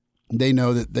they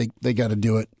know that they got to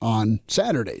do it on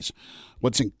Saturdays.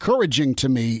 What's encouraging to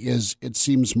me is it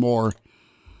seems more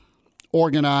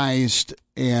organized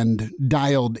and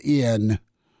dialed in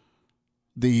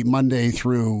the Monday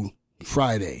through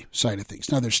Friday side of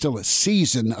things. Now, there's still a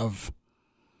season of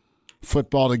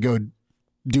football to go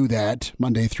do that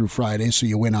Monday through Friday, so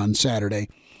you win on Saturday.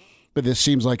 But this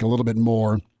seems like a little bit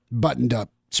more buttoned up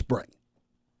spring.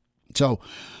 So,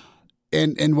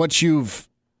 and what you've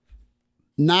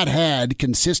not had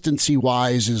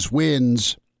consistency-wise is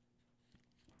wins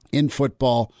in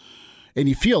football. And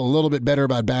you feel a little bit better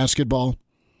about basketball.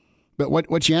 But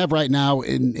what you have right now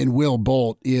in Will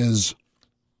Bolt is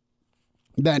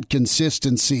that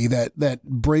consistency, that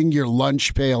bring your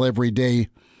lunch pail every day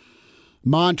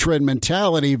mantra and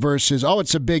mentality versus,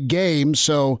 it's a big game,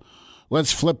 so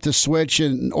let's flip the switch,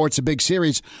 or it's a big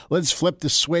series, let's flip the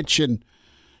switch and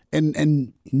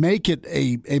make it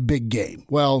a big game.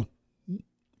 Well,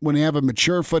 when you have a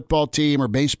mature football team or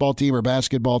baseball team or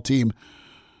basketball team,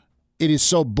 it is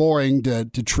so boring to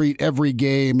treat every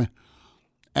game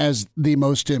as the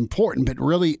most important, but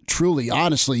really, truly,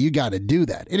 honestly, you got to do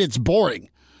that. And it's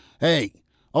boring. Hey,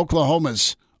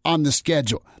 Oklahoma's on the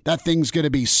schedule. That thing's going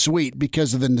to be sweet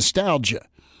because of the nostalgia.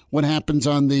 What happens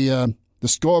on the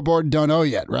scoreboard, don't know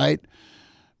yet, right?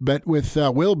 But with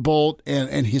Will Bolt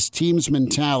and his team's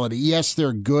mentality, yes,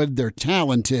 they're good, they're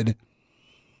talented,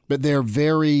 but they're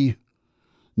very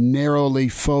narrowly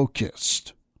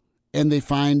focused. And they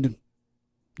find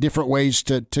different ways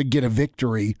to get a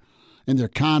victory, and their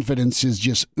confidence is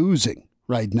just oozing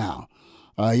right now.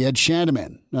 You had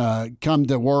Shanneman come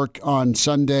to work on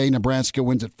Sunday. Nebraska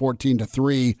wins at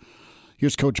 14-3.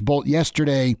 Here's Coach Bolt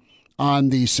yesterday on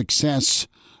the success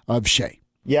of Shea.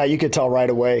 Yeah, you could tell right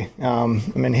away.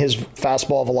 His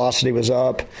fastball velocity was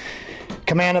up.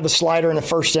 Command of the slider in the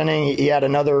first inning. He had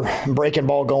another breaking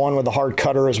ball going with a hard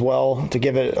cutter as well to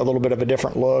give it a little bit of a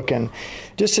different look. And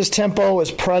just his tempo, his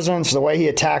presence, the way he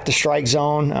attacked the strike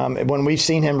zone. When we've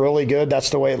seen him really good, that's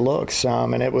the way it looks.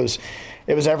 And it was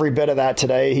every bit of that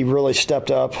today. He really stepped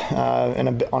up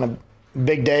on a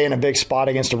big day in a big spot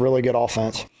against a really good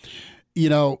offense.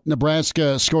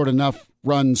 Nebraska scored enough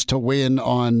runs to win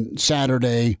on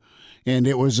Saturday, and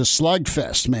it was a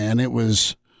slugfest, man. It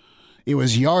was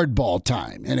yard ball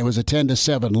time, and it was a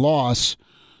 10-7 loss.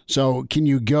 So can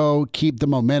you go keep the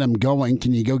momentum going?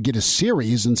 Can you go get a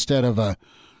series instead of a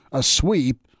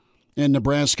sweep? And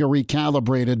Nebraska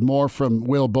recalibrated more from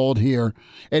Will Bolt here.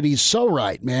 And he's so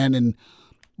right, man. And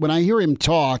when I hear him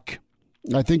talk,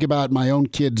 I think about my own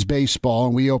kids' baseball,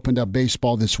 and we opened up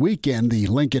baseball this weekend, the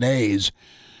Lincoln A's,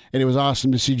 and it was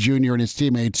awesome to see Junior and his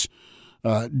teammates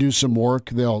do some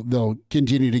work. They'll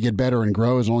continue to get better and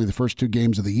grow as only the first 2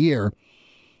 games of the year.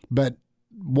 But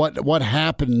what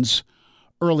happens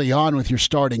early on with your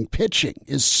starting pitching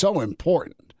is so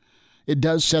important. It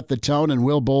does set the tone, and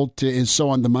Will Bolt is so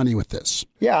on the money with this.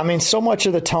 Yeah, I mean, so much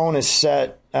of the tone is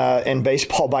set in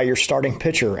baseball by your starting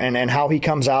pitcher and how he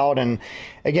comes out. And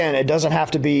again, it doesn't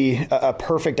have to be a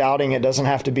perfect outing. It doesn't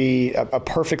have to be a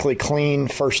perfectly clean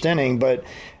first inning, but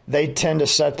they tend to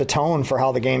set the tone for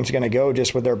how the game's going to go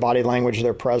just with their body language,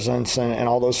 their presence, and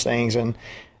all those things. And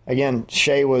again,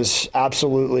 Shea was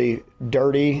absolutely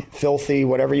dirty, filthy,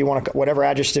 whatever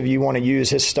adjective you want to use.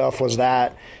 His stuff was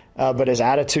that, but his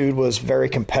attitude was very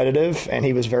competitive, and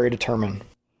he was very determined.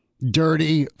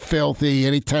 Dirty, filthy.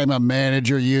 Anytime a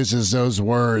manager uses those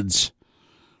words,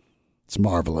 it's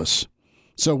marvelous.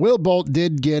 So Will Bolt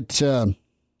did get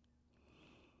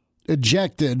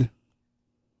ejected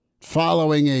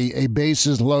following a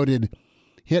bases-loaded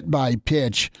hit by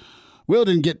pitch. Will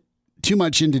didn't get too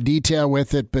much into detail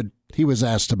with it, but he was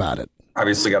asked about it.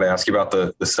 Obviously got to ask you about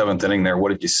the 7th inning there. What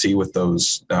did you see with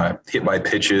those hit by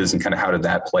pitches, and kind of how did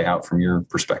that play out from your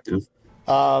perspective?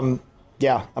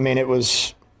 Yeah, I mean, it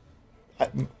was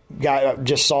I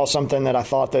just saw something that I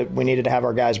thought that we needed to have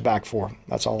our guys back for.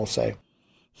 That's all I'll say.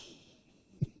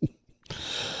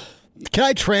 Can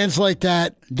I translate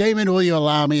that? Damon, will you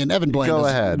allow me? And Evan Blaine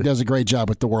does a great job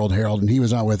with the World Herald, and he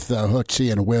was on with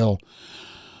Hooksy and Will.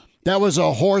 That was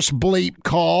a horse bleep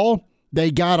call. They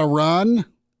got a run.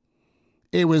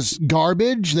 It was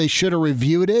garbage. They should have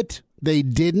reviewed it. They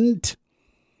didn't.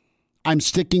 I'm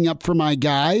sticking up for my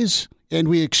guys, and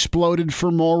we exploded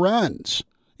for more runs.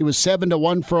 It was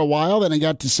 7-1 for a while, then it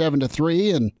got to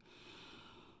 7-3, and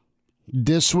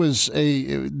this was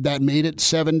that made it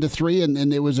 7-3,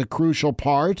 and it was a crucial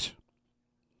part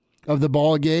of the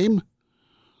ball game.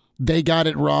 They got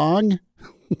it wrong.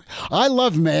 I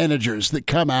love managers that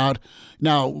come out.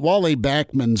 Now, Wally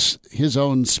Backman's his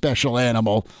own special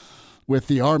animal with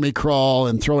the army crawl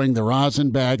and throwing the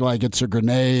rosin bag like it's a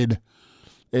grenade,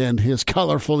 and his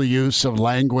colorful use of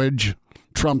language,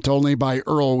 trumped only by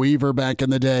Earl Weaver back in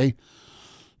the day.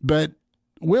 But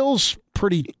Will's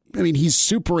he's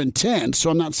super intense, so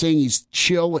I'm not saying he's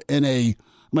chill in I'm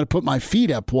going to put my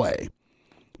feet up way.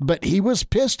 But he was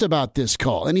pissed about this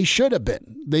call, and he should have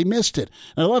been. They missed it.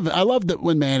 And I love that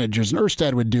when managers, and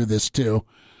Erstad would do this too,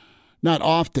 not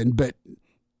often, but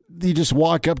you just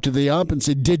walk up to the ump and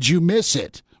say, did you miss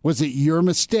it? Was it your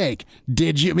mistake?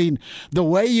 Did you? I mean, the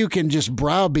way you can just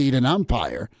browbeat an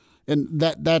umpire, and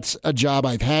that's a job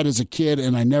I've had as a kid,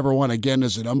 and I never want again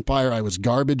as an umpire. I was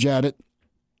garbage at it,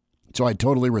 so I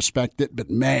totally respect it.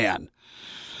 But, man,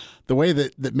 the way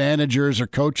that managers or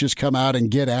coaches come out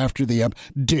and get after the ump,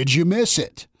 did you miss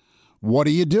it? What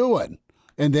are you doing?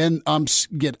 And then umps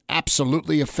get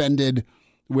absolutely offended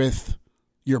with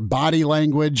your body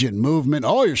language and movement.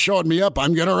 Oh, you're showing me up.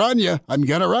 I'm going to run you. I'm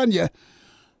going to run you.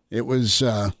 It was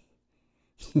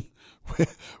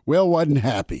Will wasn't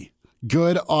happy.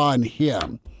 Good on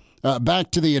him.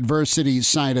 Back to the adversity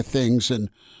side of things, and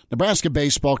Nebraska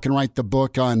baseball can write the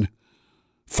book on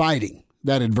fighting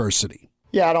that adversity.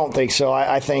 Yeah, I don't think so.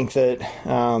 I think that,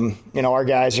 our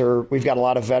guys we've got a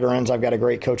lot of veterans. I've got a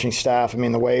great coaching staff. I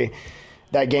mean, the way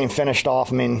that game finished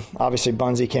off, obviously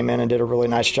Bunzy came in and did a really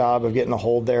nice job of getting the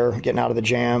hold there, getting out of the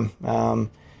jam.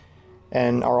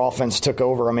 And our offense took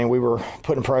over. We were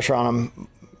putting pressure on them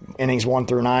innings 1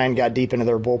 through 9, got deep into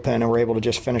their bullpen, and were able to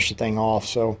just finish the thing off.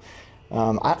 So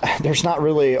there's not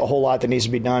really a whole lot that needs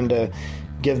to be done to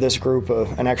give this group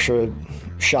an extra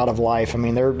shot of life.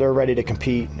 They're ready to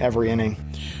compete every inning.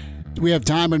 Do we have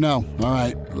time or no? All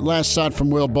right. Last thought from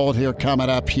Will Bolt here coming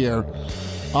up here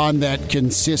on that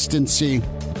consistency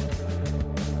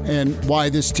and why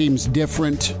this team's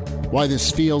different, why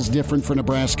this feels different for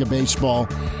Nebraska baseball.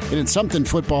 And it's something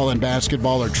football and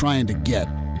basketball are trying to get,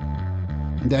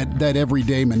 that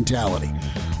everyday mentality.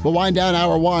 We'll wind down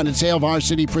Hour 1. It's Hail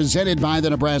Varsity presented by the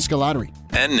Nebraska Lottery.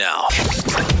 And now,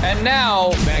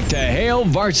 back to Hail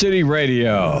Varsity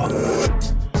Radio.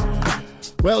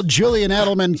 Well, Julian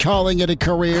Edelman calling it a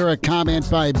career. A comment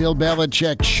by Bill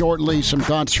Belichick shortly. Some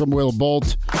thoughts from Will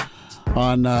Bolt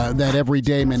on that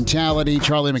everyday mentality.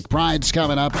 Charlie McBride's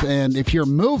coming up. And if you're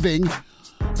moving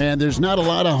and there's not a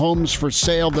lot of homes for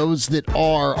sale, those that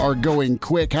are going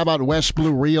quick. How about West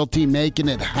Blue Realty making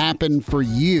it happen for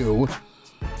you?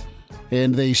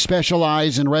 And they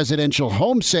specialize in residential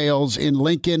home sales in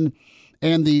Lincoln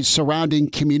and the surrounding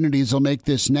communities will make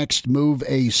this next move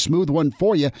a smooth one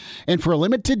for you. And for a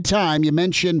limited time, you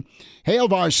mentioned Hail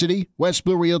Varsity. West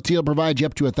Blue Realty will provide you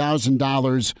up to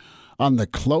 $1,000 on the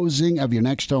closing of your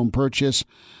next home purchase.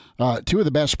 Two of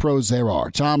the best pros there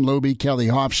are, Tom Luby, Kelly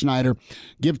Hofschneider.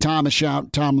 Give Tom a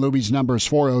shout. Tom Luby's number is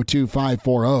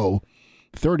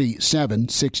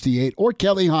 402-540-3768. Or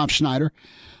Kelly Hofschneider.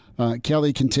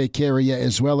 Kelly can take care of you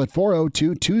as well at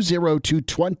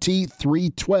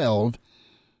 402-202-2312.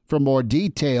 For more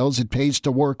details, it pays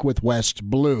to work with West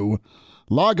Blue.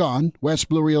 Log on,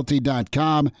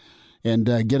 westbluerealty.com, and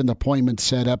get an appointment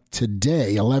set up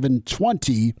today,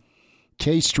 1120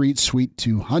 K Street, Suite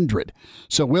 200.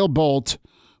 So Will Bolt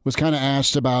was kind of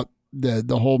asked about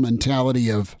the whole mentality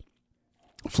of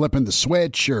flipping the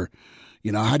switch, or,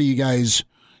 how do you guys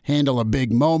handle a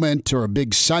big moment or a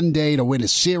big Sunday to win a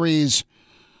series,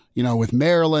 with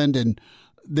Maryland. And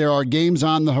there are games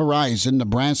on the horizon.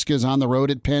 Nebraska's on the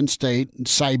road at Penn State.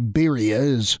 Siberia,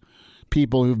 as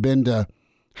people who've been to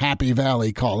Happy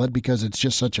Valley call it, because it's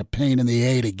just such a pain in the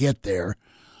A to get there.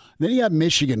 Then you have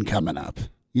Michigan coming up.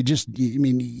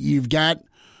 You've got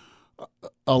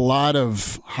a lot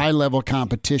of high-level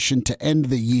competition to end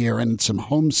the year and some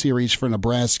home series for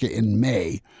Nebraska in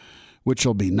May, which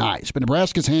will be nice. But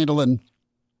Nebraska's handling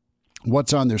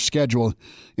what's on their schedule,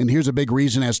 and here's a big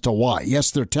reason as to why.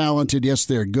 Yes, they're talented. Yes,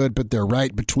 they're good, but they're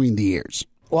right between the ears.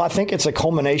 Well, I think it's a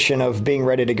culmination of being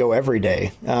ready to go every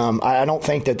day. I don't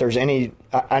think that there's any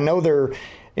 – I know they're –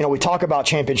 we talk about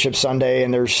Championship Sunday,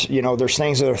 and there's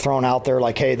things that are thrown out there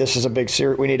like, hey, this is a big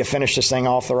series. We need to finish this thing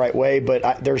off the right way.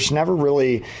 But there's never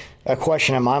really a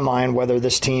question in my mind whether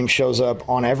this team shows up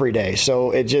on every day.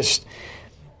 So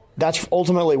that's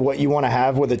ultimately what you want to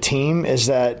have with a team, is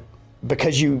that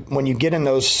because when you get in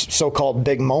those so-called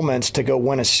big moments to go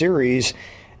win a series,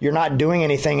 you're not doing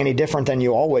anything any different than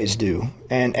you always do.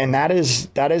 And that is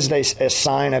a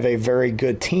sign of a very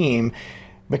good team,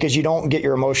 because you don't get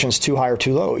your emotions too high or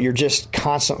too low. You're just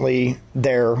constantly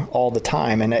there all the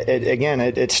time. And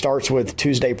it starts with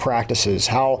Tuesday practices.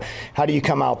 How do you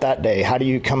come out that day? How do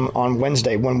you come on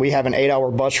Wednesday when we have an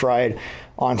 8-hour bus ride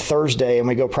on Thursday and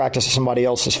we go practice at somebody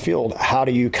else's field? How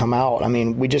do you come out?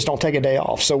 We just don't take a day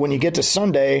off. So when you get to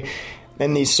Sunday,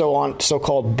 in these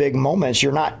so-called big moments,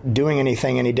 you're not doing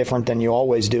anything any different than you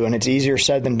always do. And it's easier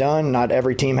said than done. Not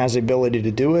every team has the ability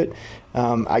to do it.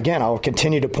 I'll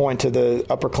continue to point to the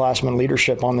upperclassmen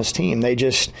leadership on this team. They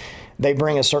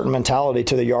bring a certain mentality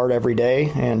to the yard every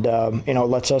day, and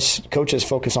lets us coaches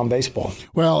focus on baseball.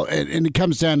 Well, and it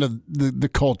comes down to the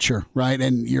culture, right?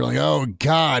 And you're like, oh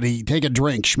God, take a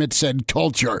drink. Schmidt said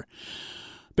culture,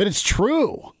 but it's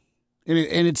true. And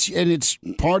it's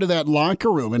part of that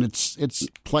locker room, and it's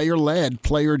player led,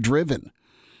 player driven,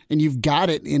 and you've got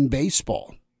it in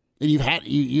baseball, and you have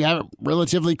it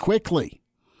relatively quickly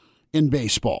in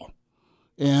baseball,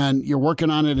 and you're working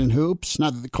on it in hoops.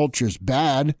 Not that the culture is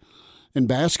bad in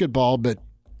basketball, but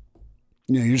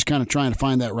you're just kind of trying to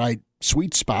find that right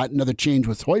sweet spot. Another change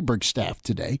with Hoiberg's staff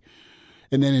today,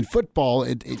 and then in football,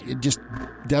 it just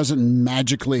doesn't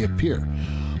magically appear.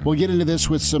 We'll get into this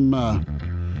with some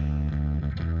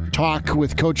talk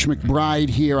with Coach McBride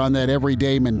here on that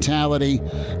everyday mentality,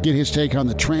 get his take on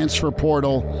the transfer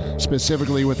portal,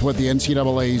 specifically with what the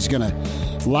NCAA is going to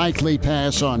likely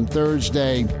pass on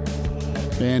Thursday,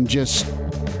 and just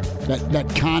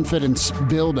that confidence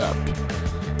buildup.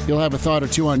 You'll have a thought or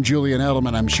two on Julian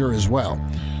Edelman, I'm sure, as well.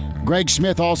 Greg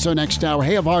Smith also next hour.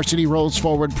 Hail Varsity rolls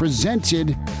forward,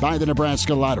 presented by the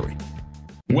Nebraska Lottery.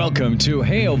 Welcome to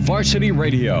Hail Varsity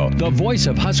Radio, the voice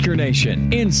of Husker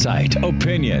Nation. Insight,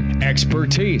 opinion,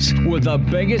 expertise, with the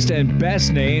biggest and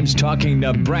best names talking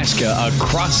Nebraska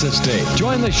across the state.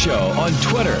 Join the show on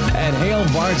Twitter at Hail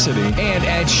Varsity and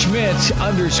at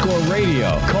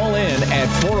Schmidt_radio. Call in at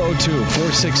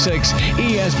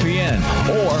 402-466-ESPN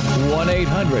or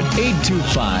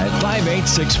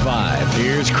 1-800-825-5865.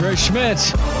 Here's Chris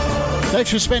Schmidt.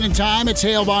 Thanks for spending time. It's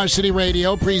Hail Varsity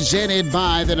Radio, presented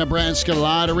by the Nebraska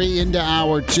Lottery. Into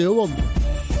Hour 2, we'll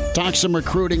talk some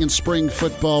recruiting and spring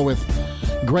football with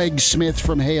Greg Smith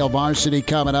from Hail Varsity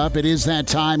coming up. It is that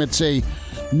time. It's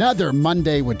another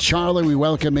Monday with Charlie. We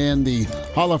welcome in the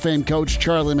Hall of Fame coach,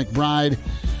 Charlie McBride,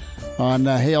 on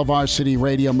Hail Varsity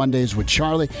Radio, Mondays with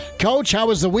Charlie. Coach, how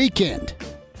was the weekend?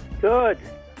 Good.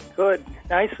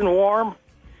 Nice and warm.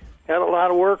 Had a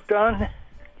lot of work done.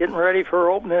 Getting ready for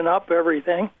opening up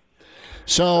everything.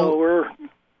 So we're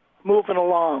moving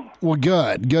along. Well,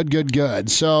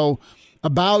 good. So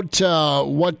about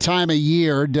what time of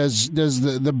year does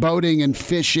the boating and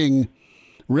fishing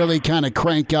really kind of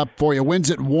crank up for you?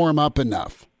 When's it warm up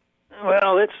enough?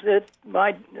 Well, the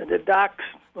docks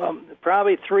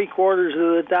probably 3/4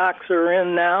 of the docks are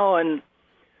in now, and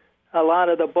a lot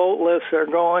of the boat lifts are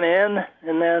going in,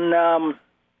 and then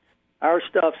our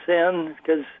stuff's in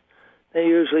because they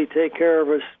usually take care of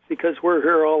us because we're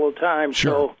here all the time.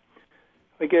 Sure. So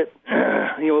we get,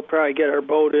 you'll probably get our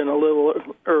boat in a little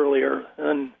earlier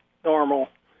than normal.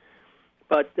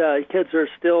 But kids are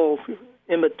still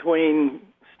in between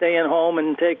staying home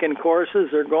and taking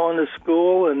courses or going to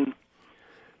school, and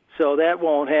so that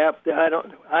won't happen. I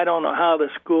don't know how the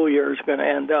school year is going to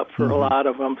end up for a lot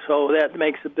of them. So that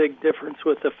makes a big difference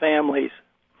with the families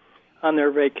on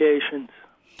their vacations.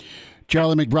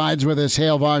 Charlie McBride's with us,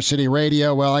 Hail Varsity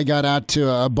Radio. Well, I got out to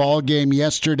a ball game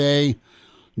yesterday.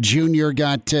 Junior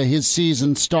got his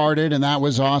season started, and that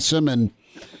was awesome.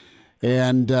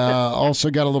 And also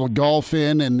got a little golf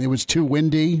in, and it was too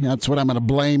windy. That's what I'm going to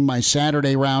blame my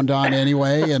Saturday round on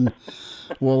anyway. And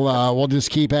we'll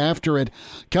just keep after it.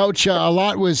 Coach, a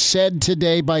lot was said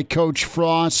today by Coach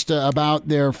Frost about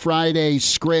their Friday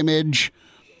scrimmage,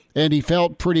 and he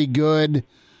felt pretty good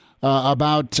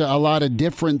about a lot of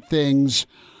different things.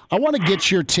 I want to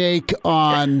get your take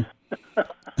on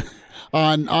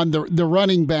the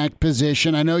running back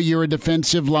position. I know you're a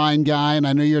defensive line guy, and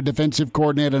I know you're a defensive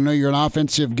coordinator. I know you're an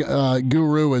offensive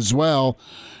guru as well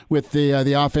with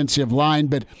the offensive line.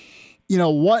 But, you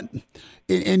know, what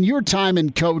in your time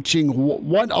in coaching,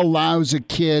 what allows a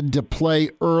kid to play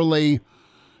early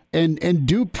and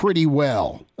do pretty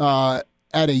well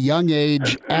at a young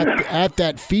age at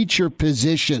that feature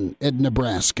position at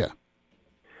Nebraska?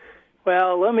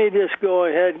 Well, let me just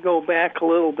go back a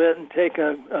little bit and take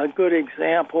a good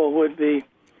example would be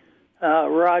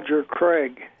Roger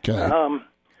Craig. Okay.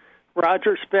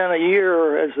 Roger spent a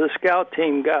year as a scout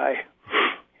team guy,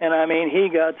 and I mean, he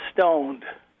got stoned.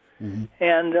 Mm-hmm.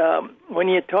 And when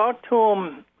you talk to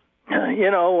him,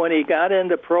 you know, when he got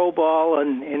into pro ball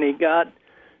and he got,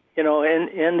 you know,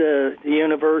 into the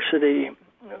university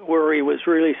where he was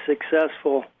really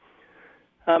successful,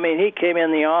 I mean, he came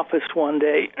in the office one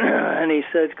day and he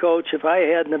said, Coach, if I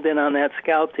hadn't have been on that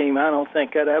scout team, I don't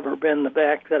think I'd ever been the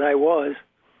back that I was.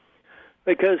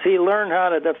 Because he learned how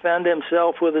to defend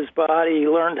himself with his body. He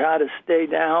learned how to stay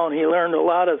down. He learned a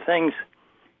lot of things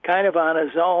kind of on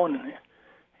his own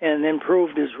and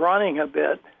improved his running a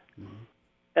bit. Mm-hmm.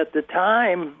 At the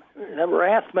time,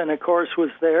 Rathman, of course, was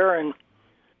there, and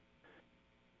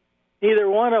neither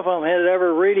one of them had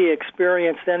ever really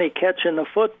experienced any catching the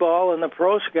football, and the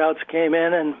pro scouts came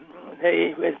in, and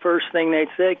the first thing they'd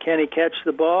say, can he catch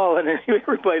the ball? And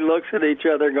everybody looks at each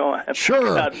other going,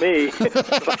 sure. Not me.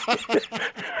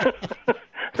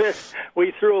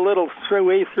 We threw a little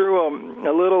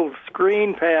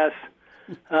screen pass,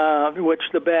 which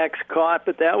the backs caught,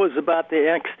 but that was about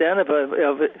the extent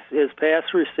of his pass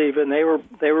receiving. They were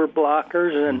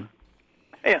blockers, and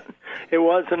it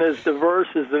wasn't as diverse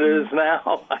as it is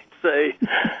now, I'd say.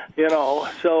 You know,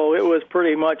 so it was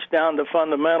pretty much down to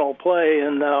fundamental play,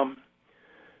 and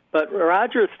but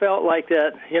Rogers felt like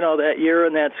that, you know, that year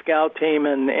in that scout team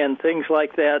and things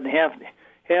like that, and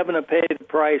having to pay the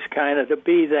price kind of to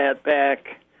be that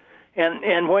back.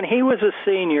 And when he was a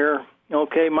senior,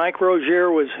 okay, Mike Rozier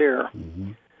was here.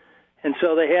 Mm-hmm. And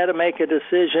so they had to make a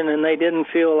decision, and they didn't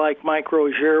feel like Mike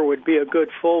Rozier would be a good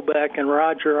fullback and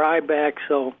Roger I-back,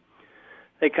 so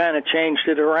they kind of changed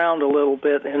it around a little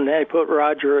bit, and they put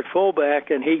Roger at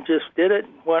fullback, and he just did it,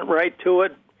 went right to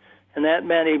it, and that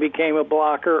meant he became a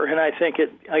blocker. And I think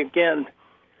it, again,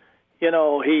 you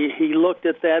know, he looked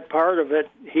at that part of it.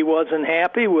 He wasn't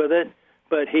happy with it,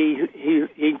 but he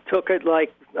took it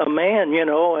like a man, you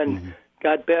know, and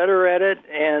got better at it,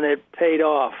 and it paid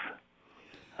off.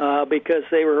 Because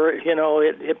they were, you know,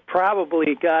 it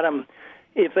probably got him.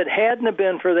 If it hadn't have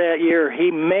been for that year,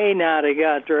 he may not have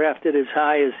got drafted as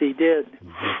high as he did.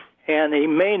 Mm-hmm. And he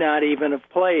may not even have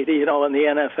played, you know, in the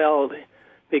NFL,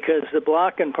 because the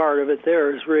blocking part of it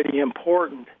there is really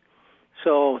important.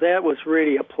 So that was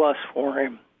really a plus for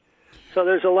him. So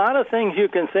there's a lot of things you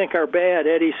can think are bad.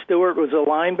 Eddie Stewart was a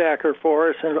linebacker for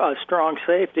us and a strong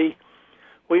safety.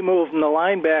 We moved him to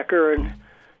linebacker, and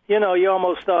you know, you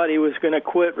almost thought he was going to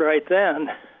quit right then.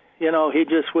 You know, he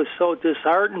just was so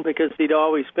disheartened because he'd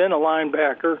always been a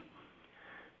linebacker.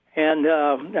 And,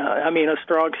 I mean, a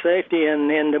strong safety, and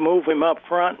to move him up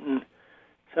front. And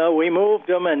so we moved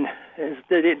him, and as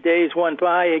the days went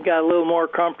by, he got a little more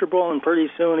comfortable, and pretty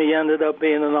soon he ended up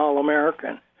being an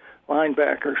All-American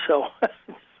linebacker. So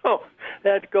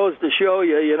that goes to show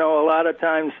you, you know, a lot of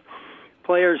times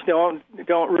players don't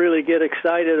really get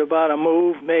excited about a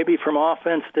move, maybe from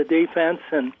offense to defense.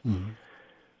 And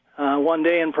one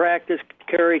day in practice,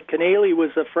 Kerry Keneally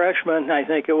was a freshman, I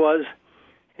think it was.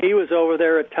 He was over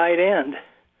there at tight end.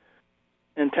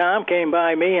 And Tom came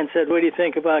by me and said, "What do you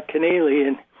think about Keneally?"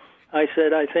 And I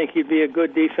said, "I think he'd be a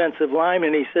good defensive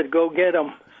lineman." He said, "Go get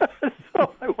him."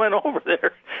 So I went over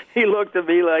there. He looked at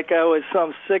me like I was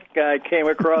some sick guy came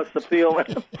across the field.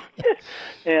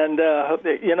 And,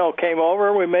 came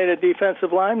over. We made a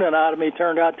defensive lineman out of him. He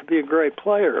turned out to be a great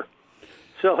player.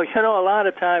 So, a lot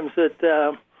of times that,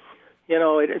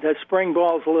 that spring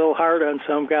ball's a little hard on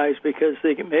some guys because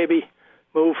they can maybe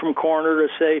move from corner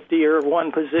to safety or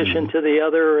one position to the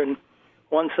other and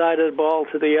one side of the ball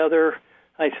to the other.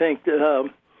 I think,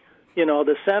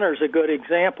 the center's a good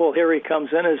example. Here he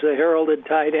comes in as a heralded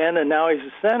tight end, and now he's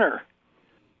a center.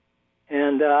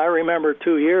 And I remember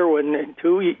 2 years when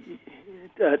two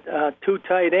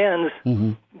tight ends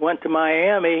went to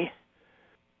Miami.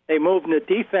 They moved into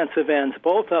defensive ends,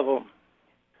 both of them.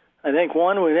 I think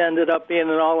one ended up being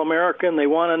an All-American. They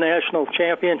won a national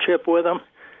championship with him,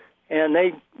 and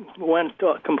they went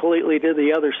completely to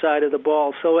the other side of the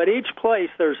ball. So at each place,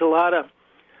 there's a lot of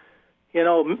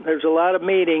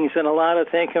meetings and a lot of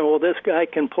thinking, well, this guy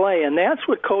can play. And that's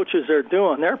what coaches are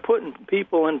doing. They're putting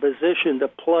people in position to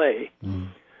play.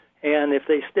 And if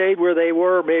they stayed where they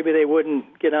were, maybe they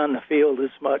wouldn't get on the field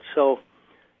as much. So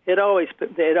it always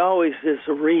is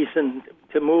a reason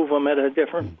to move them at a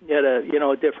different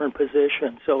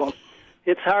position. So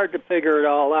it's hard to figure it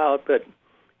all out, but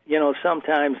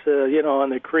sometimes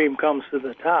and the cream comes to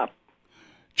the top.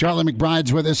 Charlie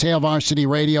McBride's with us, Hail Varsity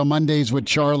Radio, Mondays with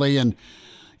Charlie, and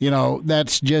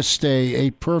that's just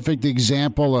a perfect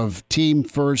example of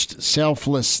team-first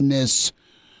selflessness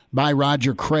by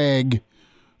Roger Craig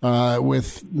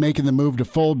with making the move to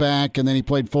fullback, and then he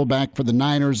played fullback for the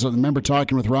Niners. I remember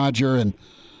talking with Roger,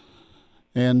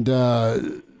 and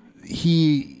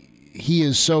he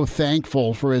is so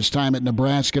thankful for his time at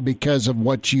Nebraska because of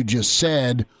what you just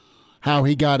said, how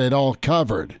he got it all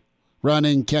covered.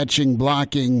 Running, catching,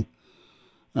 blocking,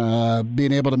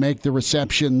 being able to make the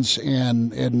receptions,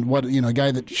 and what a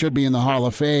guy that should be in the Hall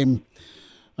of Fame.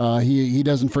 He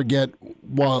doesn't forget.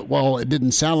 While it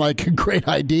didn't sound like a great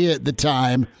idea at the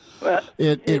time,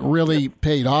 it really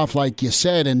paid off, like you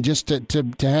said, and just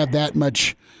to have that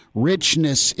much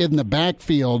richness in the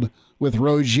backfield with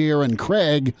Rozier and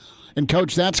Craig. And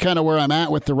Coach, that's kind of where I'm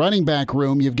at with the running back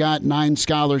room. You've got 9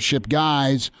 scholarship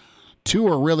guys. 2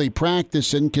 are really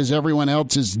practicing because everyone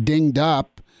else is dinged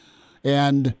up.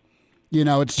 And,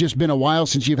 it's just been a while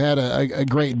since you've had a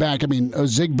great back. I mean,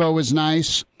 Ozigbo is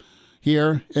nice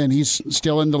here, and he's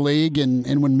still in the league.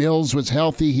 And when Mills was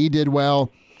healthy, he did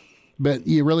well. But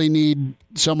you really need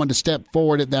someone to step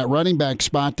forward at that running back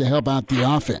spot to help out the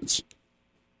offense.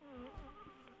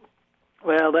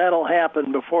 Well, that'll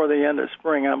happen before the end of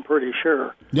spring, I'm pretty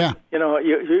sure. Yeah.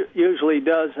 It usually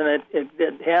does, and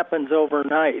it happens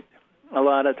overnight. A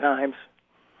lot of times,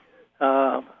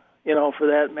 for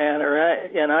that matter.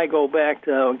 I go back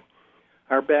to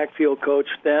our backfield coach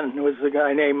then. It was a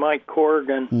guy named Mike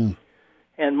Corrigan,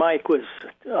 and Mike was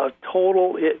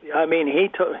total. He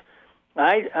took.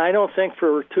 I don't think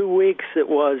for 2 weeks it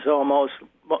was almost.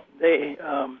 They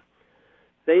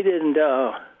didn't.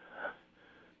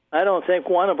 I don't think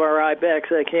one of our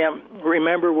I-backs. I can't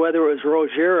remember whether it was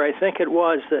Rozier. I think it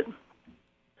was that.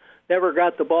 Never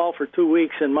got the ball for 2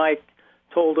 weeks, and Mike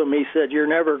told him, he said, "You're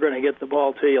never going to get the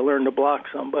ball till you learn to block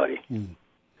somebody."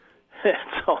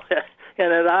 So,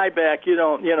 and at I-back,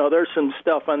 there's some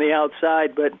stuff on the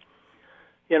outside, but,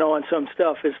 and some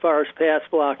stuff as far as pass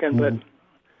blocking, but,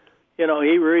 he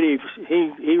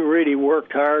really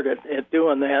worked hard at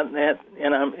doing that.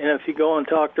 And if you go and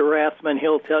talk to Rathman,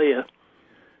 he'll tell you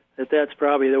that's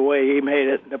probably the way he made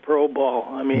it in the Pro Bowl.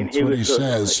 I mean, that's he what was he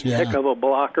says. a heck of a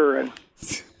blocker, and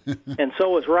and so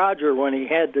was Roger when he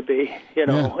had to be,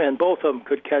 and both of them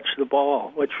could catch the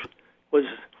ball, which was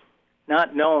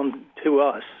not known to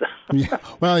us. Yeah.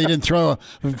 Well, he did throw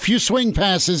a few swing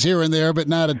passes here and there, but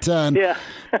not a ton. Yeah.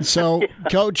 So,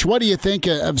 Coach, what do you think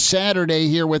of Saturday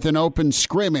here with an open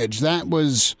scrimmage? That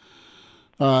was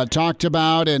talked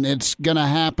about, and it's going to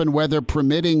happen weather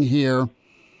permitting here.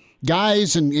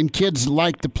 Guys and kids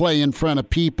like to play in front of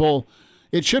people.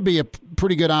 It should be a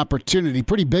pretty good opportunity,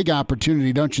 pretty big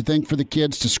opportunity, don't you think, for the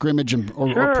kids to scrimmage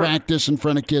or practice in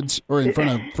front of kids or in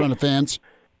front of fans?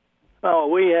 Oh,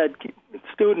 we had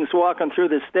students walking through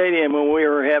the stadium when we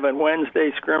were having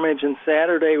Wednesday scrimmage, and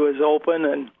Saturday was open,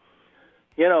 and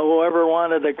whoever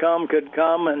wanted to come could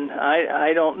come. And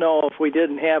I don't know if we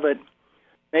didn't have it,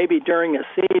 maybe during a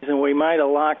season we might have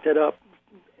locked it up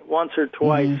once or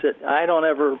twice.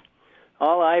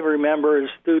 All I remember is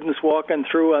students walking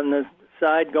through on the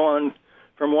side going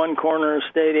from one corner of the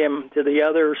stadium to the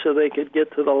other so they could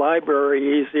get to the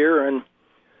library easier, and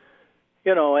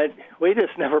we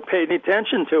just never paid any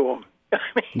attention to them. I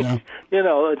mean, you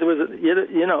know, it was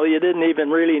you didn't even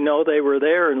really know they were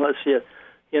there unless you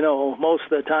know, most of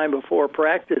the time before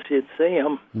practice you'd see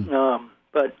them.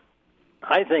 But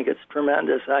I think it's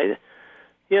tremendous. I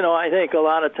think a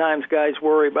lot of times guys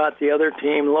worry about the other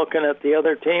team, looking at the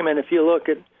other team, and if you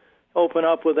open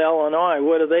up with Illinois,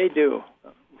 what do?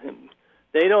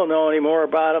 They don't know any more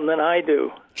about them than I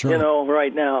do. Sure. You know,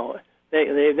 right now.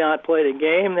 They've not played a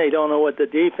game. They don't know what the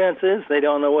defense is. They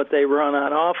don't know what they run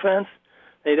on offense.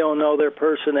 They don't know their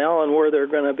personnel and where they're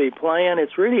going to be playing.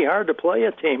 It's really hard to play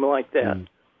a team like that.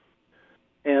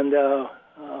 And,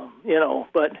 you know,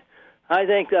 but I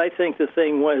think the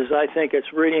thing was, I think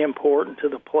it's really important to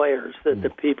the players that the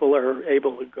people are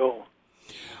able to go.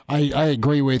 I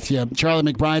agree with you.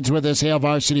 Charlie McBride's with us, Hail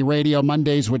Varsity Radio,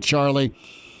 Mondays with Charlie.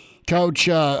 Coach,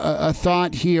 a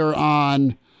thought here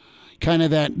on kind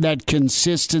of that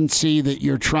consistency that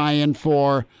you're trying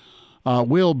for.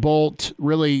 Will Bolt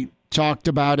really talked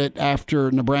about it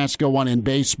after Nebraska won in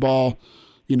baseball.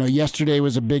 You know, yesterday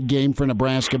was a big game for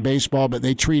Nebraska baseball, but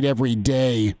they treat every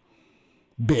day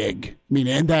big. I mean,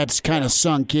 and that's kind of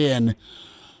sunk in.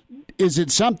 Is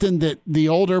it something that the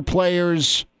older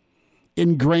players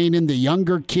ingrain in the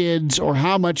younger kids, or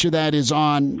how much of that is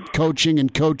on coaching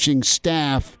and coaching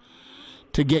staff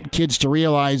to get kids to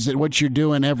realize that what you're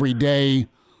doing every day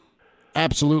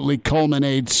absolutely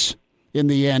culminates in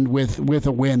the end with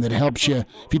a win that helps you?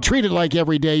 If you treat it like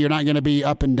every day, you're not going to be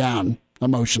up and down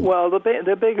emotionally. Well,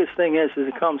 the biggest thing is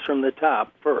it comes from the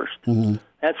top first. Mm-hmm.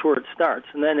 That's where it starts,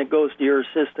 and then it goes to your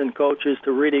assistant coaches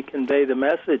to really convey the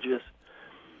messages.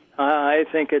 I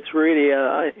think it's really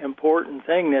an important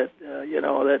thing that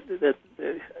that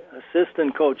the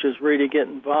assistant coaches really get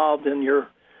involved in your,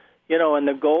 in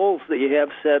the goals that you have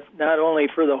set, not only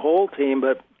for the whole team,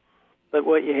 but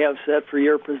what you have set for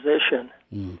your position.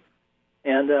 Mm.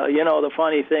 And the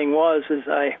funny thing is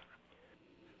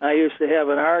I used to have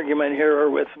an argument here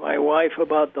with my wife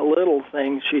about the little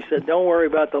things. She said, "Don't worry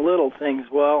about the little things."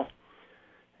 Well,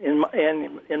 in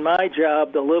my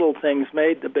job, the little things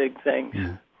made the big things.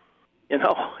 Mm. And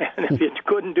if you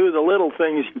couldn't do the little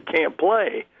things, you can't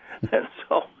play. And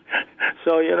so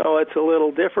it's a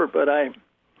little different. But I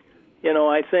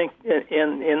think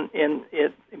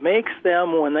it makes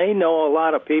them, when they know a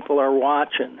lot of people are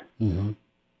watching, mm-hmm.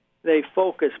 they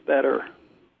focus better.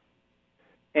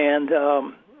 And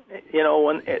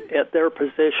when at their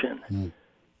position, mm.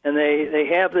 and they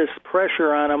have this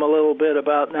pressure on them a little bit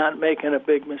about not making a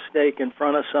big mistake in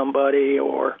front of somebody,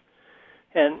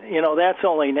 and that's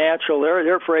only natural.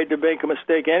 They're afraid to make a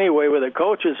mistake anyway with the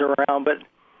coaches around. But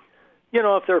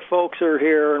if their folks are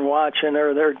here and watching,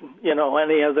 or they're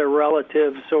any of their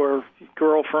relatives or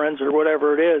girlfriends or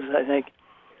whatever it is, I think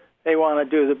they want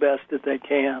to do the best that they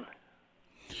can.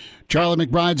 Charlie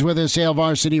McBride's with us, Hail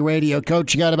Varsity Radio.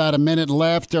 Coach, you got about a minute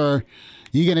left. Are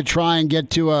you going to try and get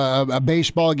to a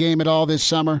baseball game at all this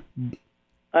summer?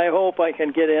 I hope I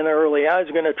can get in early. I was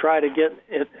going to try to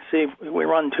see if we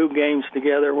run 2 games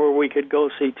together where we could go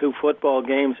see 2 football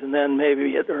games, and then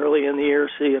maybe early in the year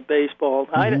see a baseball.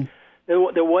 Mm-hmm.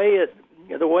 The way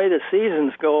the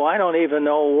seasons go, I don't even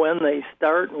know when they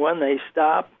start and when they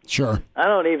stop. Sure. I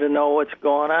don't even know what's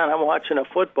going on. I'm watching a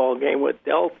football game with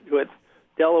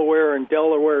Delaware and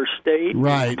Delaware State.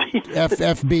 Right.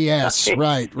 FBS.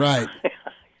 Right.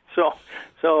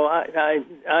 So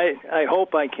I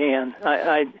hope I can.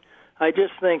 I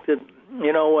just think that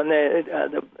when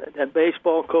that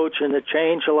baseball coach and the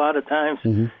change a lot of times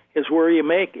mm-hmm. is where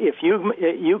if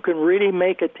you can really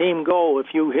make a team go if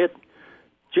you hit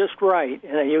just right,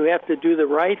 and you have to do the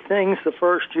right things the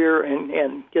first year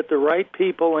and get the right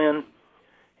people in,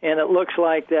 and it looks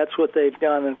like that's what they've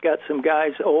done. And got some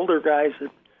guys, older guys, that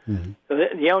mm-hmm.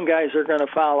 the young guys are going to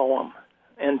follow them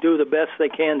and do the best they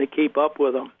can to keep up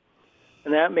with them.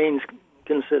 And that means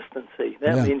consistency.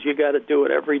 That means you got to do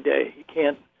it every day. You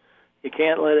can't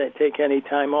let it take any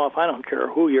time off. I don't care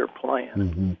who you're playing.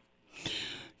 Mm-hmm.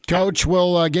 Coach,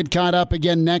 we'll get caught up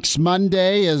again next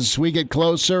Monday as we get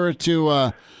closer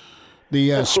to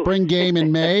the spring game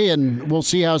in May, and we'll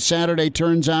see how Saturday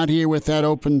turns out here with that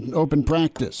open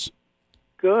practice.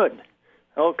 Good.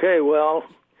 Okay. Well,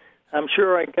 I'm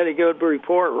sure I got a good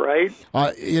report,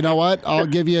 right? You know what? I'll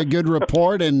give you a good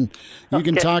report, and you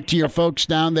can talk to your folks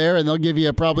down there, and they'll give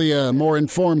you probably a more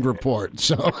informed report.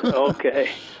 So.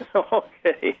 Okay.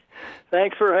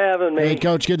 Thanks for having me. Hey,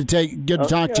 Coach. Good to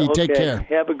talk to you. Take care.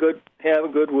 Have a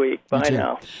good week. Bye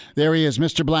now. There he is,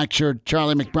 Mr. Blackshirt,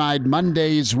 Charlie McBride.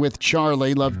 Mondays with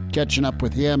Charlie. Love catching up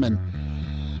with him, and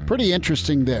pretty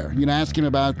interesting there. Ask him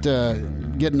about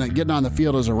getting on the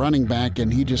field as a running back,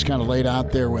 and he just kind of laid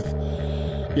out there with,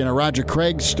 Roger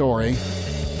Craig's story.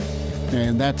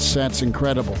 And that's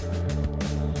incredible.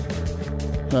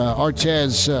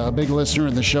 Artez, a big listener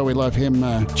in the show. We love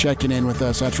him checking in with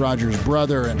us. That's Roger's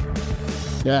brother. And,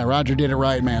 yeah, Roger did it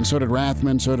right, man. So did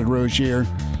Rathman. So did Rozier.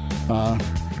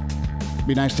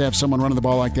 Be nice to have someone running the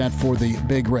ball like that for the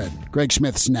Big Red. Greg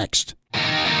Smith's next.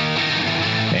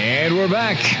 And we're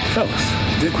back. Fellas,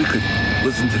 you think we could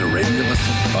listen to the radio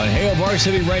on Hail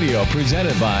Varsity Radio,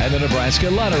 presented by the Nebraska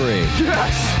Lottery.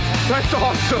 Yes! That's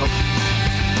awesome!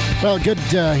 Well, good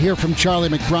to hear from Charlie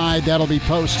McBride. That'll be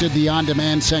posted, the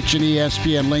on-demand section,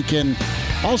 ESPN Lincoln.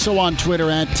 Also on Twitter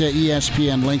at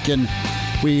ESPN Lincoln.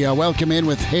 We welcome in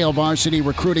with Hail Varsity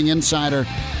recruiting insider.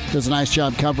 Does a nice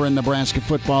job covering Nebraska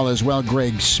football as well.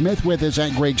 Greg Smith with us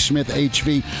at Greg Smith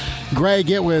HV.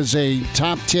 Greg, it was a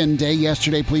top 10 day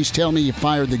yesterday. Please tell me you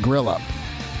fired the grill up.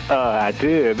 I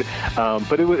did,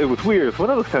 but it was weird. It's one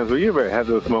of those times where you ever have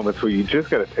those moments where you just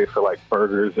got to taste for like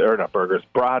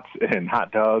brats and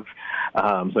hot dogs.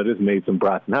 So I just made some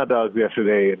brats and hot dogs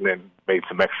yesterday, and then made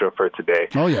some extra for today.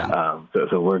 Oh yeah.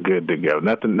 So we're good to go.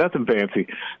 Nothing fancy,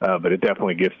 but it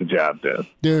definitely gets the job done.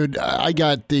 Dude, I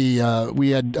got we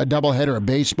had a doubleheader of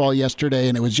baseball yesterday,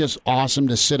 and it was just awesome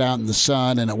to sit out in the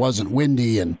sun, and it wasn't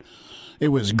windy, and it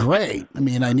was great. I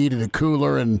mean, I needed a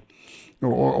cooler and.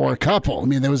 Or a couple. I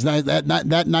mean, there was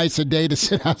that nice a day to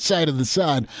sit outside of the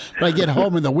sun. But I get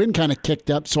home and the wind kind of kicked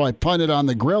up, so I punted on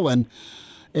the grilling.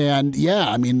 And,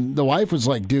 yeah, I mean, the wife was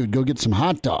like, dude, go get some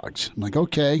hot dogs. I'm like,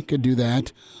 okay, could do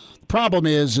that. The problem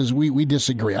is we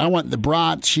disagree. I want the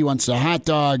brats. She wants the hot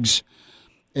dogs.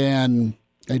 And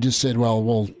I just said, well,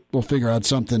 we'll figure out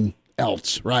something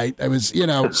else, right? I was,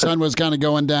 sun was kind of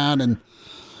going down, and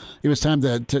it was time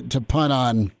to punt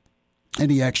on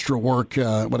any extra work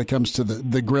when it comes to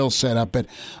the grill setup. But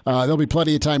there'll be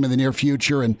plenty of time in the near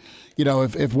future. And,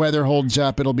 if weather holds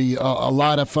up, it'll be a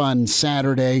lot of fun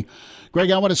Saturday. Greg,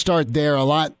 I want to start there. A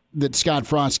lot that Scott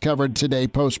Frost covered today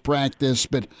post-practice,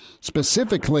 but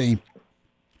specifically,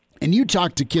 and you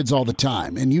talk to kids all the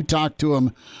time, and you talk to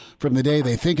them from the day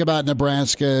they think about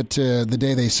Nebraska to the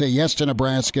day they say yes to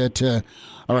Nebraska to,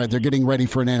 all right, they're getting ready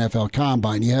for an NFL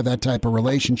combine. You have that type of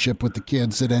relationship with the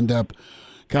kids that end up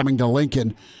coming to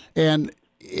Lincoln, and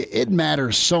it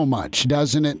matters so much,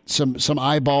 doesn't it? Some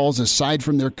eyeballs aside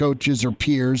from their coaches or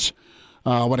peers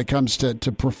when it comes to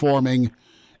performing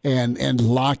and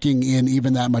locking in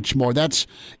even that much more.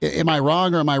 Am I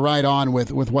wrong or am I right on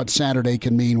with what Saturday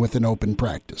can mean with an open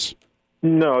practice?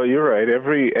 No, you're right.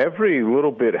 Every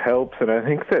little bit helps, and I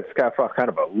think that Scott Frost kind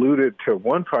of alluded to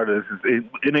one part of this.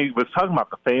 And he was talking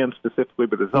about the fans specifically,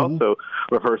 but this also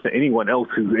refers to anyone else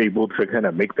who's able to kind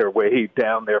of make their way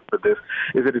down there for this,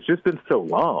 is that it's just been so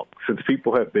long since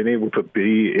people have been able to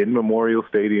be in Memorial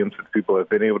Stadium, since people have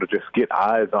been able to just get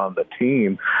eyes on the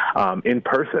team in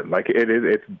person. Like,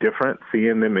 it's different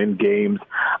seeing them in games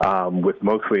with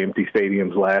mostly empty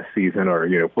stadiums last season, or,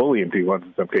 fully empty ones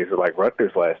in some cases like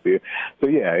Rutgers last year. So,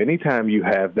 yeah, anytime you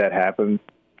have that happen,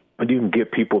 and you can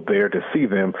get people there to see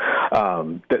them,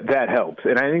 that helps.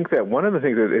 And I think that one of the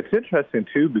things that it's interesting,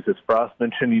 too, because Frost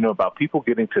mentioned, about people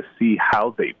getting to see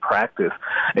how they practice.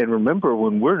 And remember,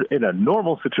 when we're in a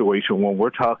normal situation, when we're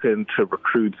talking to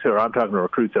recruits, or I'm talking to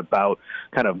recruits about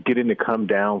kind of getting to come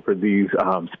down for these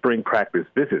spring practice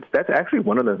visits, that's actually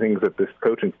one of the things that this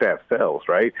coaching staff sells,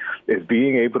 right, is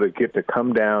being able to get to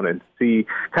come down and see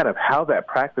kind of how that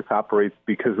practice operates.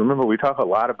 Because remember, we talk a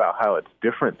lot about how it's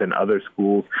different than other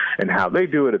schools, and how they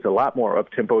do it. It's a lot more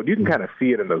up-tempo. You can kind of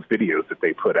see it in those videos that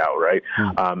they put out, right?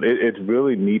 It's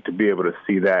really neat to be able to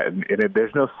see that, and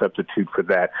there's no substitute for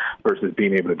that versus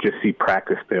being able to just see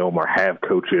practice film or have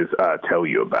coaches tell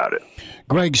you about it.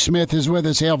 Greg Smith is with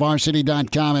us,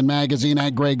 HailVarsity.com and magazine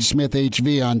at Greg Smith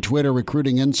HV on Twitter,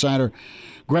 recruiting insider.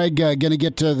 Greg, going to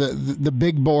get to the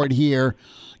big board here.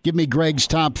 Give me Greg's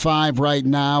top 5 right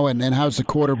now, and how's the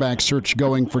quarterback search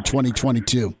going for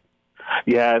 2022?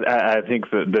 Yeah, I think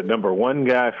the number one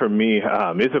guy for me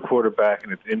is a quarterback,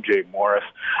 and it's MJ Morris,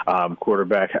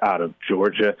 quarterback out of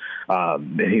Georgia.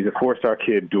 And he's a 4-star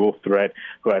kid, dual threat,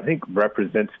 who I think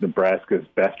represents Nebraska's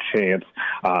best chance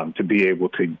to be able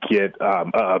to get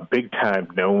a big-time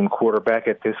known quarterback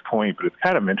at this point. But it's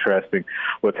kind of interesting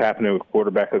what's happening with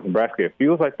quarterbacks in Nebraska. It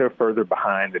feels like they're further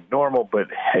behind than normal, but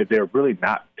they're really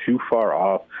not too far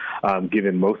off,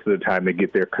 given most of the time they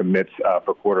get their commits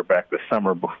for quarterback the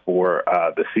summer before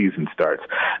the season starts.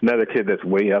 Another kid that's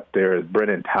way up there is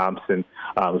Brennan Thompson,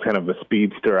 who's kind of a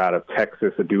speedster out of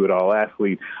Texas, a do-it-all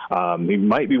athlete. He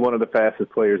might be one of the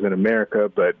fastest players in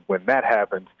America, but when that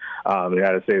happens, I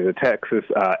got to say that Texas,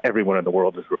 everyone in the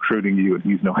world is recruiting you, and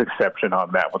he's no exception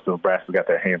on that one. So Nebraska got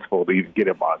their hands full to even get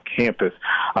him on campus.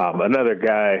 Another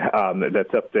guy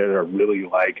that's up there that I really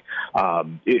like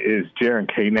is Jaron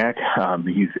Kanak.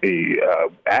 He's a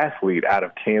athlete out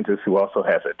of Kansas who also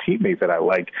has a teammate that I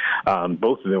like.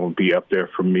 Both of them would be up there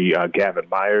for me. Gavin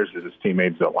Myers is his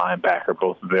teammate, a linebacker,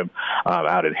 both of them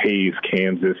out at Hayes,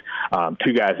 Kansas.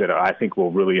 Two guys that I think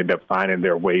will really end up finding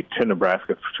their way to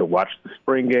Nebraska to watch the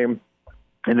spring game.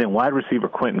 And then wide receiver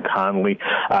Quentin Conley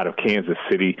out of Kansas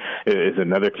City is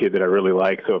another kid that I really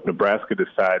like. So if Nebraska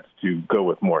decides to go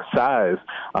with more size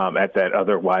at that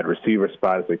other wide receiver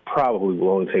spot, they probably will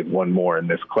only take one more in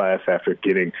this class after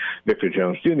getting Victor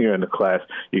Jones Jr. in the class.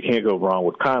 You can't go wrong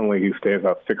with Conley, who stands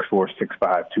out 6'4",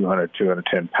 6'5", 200,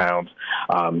 210 pounds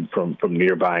from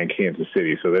nearby in Kansas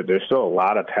City. So there's still a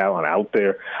lot of talent out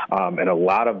there, and a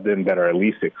lot of them that are at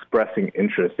least expressing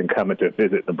interest in coming to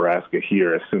visit Nebraska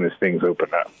here as soon as things open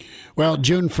up. Well,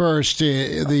 June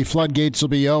 1st, the floodgates will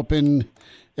be open,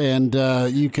 and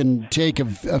you can take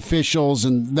officials,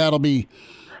 and that'll be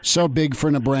so big for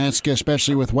Nebraska,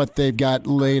 especially with what they've got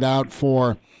laid out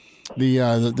for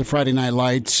the Friday Night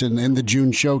Lights and the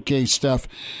June showcase stuff.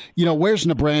 You know, where's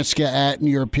Nebraska at, in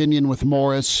your opinion, with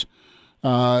Morris?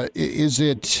 Is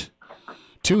it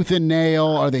tooth and nail?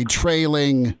 Are they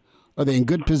trailing? Are they in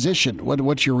good position?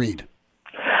 What's your read?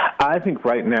 I think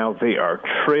right now they are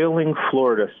trailing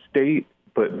Florida State,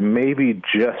 but maybe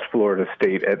just Florida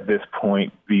State at this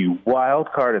point. The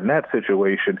wild card in that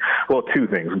situation, well, two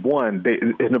things. One,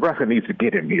 Nebraska needs to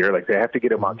get him here. Like, they have to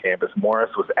get him on campus.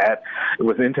 Morris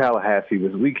was in Tallahassee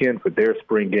this weekend for their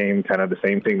spring game, kind of the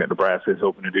same thing that Nebraska is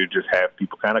hoping to do, just have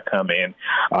people kind of come in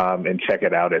and check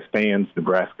it out as fans.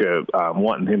 Nebraska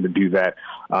wanting him to do that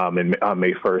on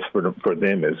May 1st for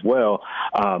them as well.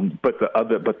 But the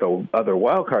other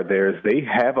wild card there is they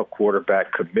have a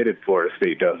quarterback committed. Florida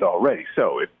State does already.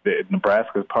 So if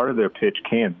Nebraska's part of their pitch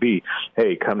can be,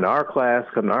 hey, come to our class,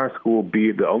 come to our school,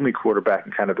 be the only quarterback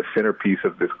and kind of the centerpiece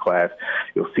of this class.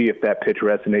 You'll see if that pitch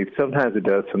resonates. Sometimes it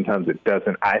does, sometimes it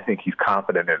doesn't. I think he's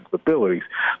confident in his abilities,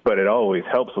 but it always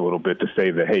helps a little bit to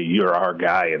say that, hey, you're our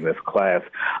guy in this class.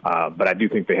 But I do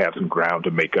think they have some ground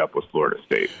to make up with Florida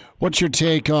State. What's your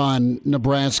take on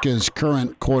Nebraska's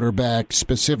current quarterback,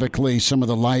 specifically some of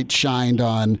the light shined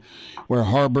on where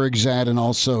Harburg's at and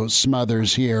also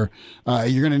Smothers here?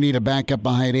 You're going to need a backup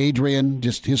behind Adrian,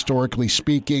 just historically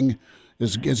speaking,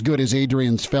 as good as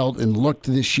Adrian's felt and looked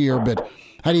this year. But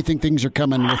how do you think things are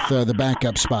coming with the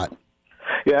backup spot?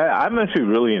 Yeah, I'm actually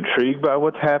really intrigued by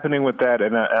what's happening with that,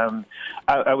 and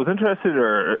I was interested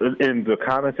in the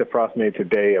comments that Frost made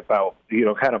today about, you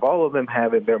know, kind of all of them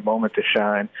having their moment to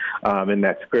shine in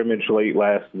that scrimmage late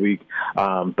last week.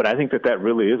 But I think that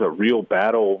really is a real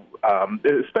battle,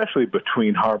 especially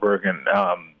between Harburg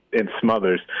and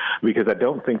Smothers, because I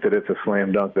don't think that it's a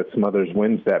slam dunk that Smothers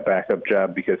wins that backup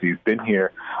job because he's been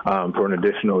here for an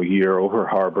additional year over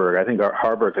Harburg. I think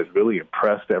Harburg has really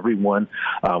impressed everyone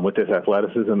with his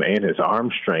athleticism and his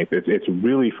arm strength. It's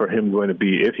really for him going to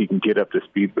be, if he can get up to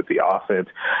speed with the offense.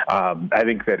 I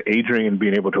think that Adrian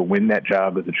being able to win that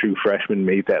job as a true freshman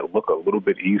made that look a little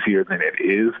bit easier than it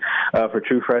is for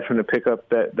true freshmen to pick up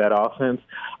that offense.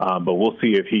 But we'll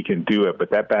see if he can do it. But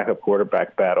that backup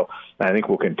quarterback battle, I think,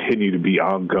 will continue to be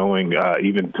ongoing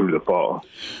even through the fall.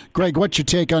 Greg, what's your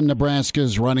take on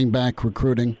Nebraska's running back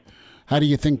recruiting? How do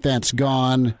you think that's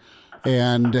gone?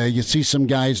 And you see some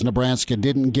guys Nebraska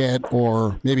didn't get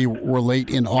or maybe were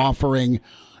late in offering,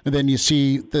 and then you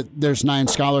see that there's 9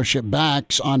 scholarship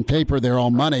backs. On paper, they're all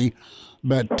money,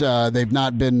 but they've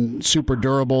not been super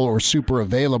durable or super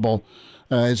available.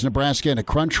 Is Nebraska in a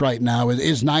crunch right now?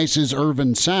 As nice as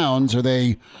Irvin sounds, are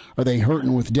they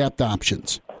hurting with depth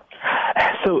options?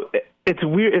 So it's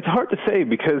weird. It's hard to say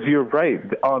because you're right.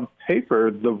 On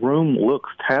paper, the room looks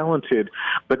talented,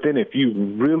 but then if you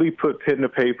really put pen to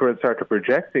paper and start to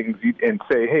project things and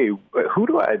say, hey, who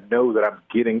do I know that I'm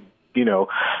getting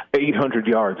 800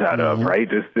 yards out of, right?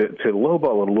 Just to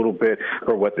lowball it a little bit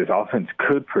for what this offense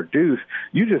could produce,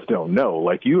 you just don't know.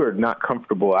 Like, you are not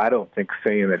comfortable, I don't think,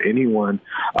 saying that anyone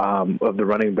of the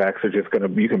running backs are just going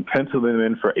to, you can pencil them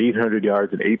in for 800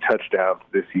 yards and 8 touchdowns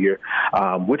this year,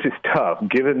 which is tough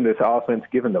given this offense,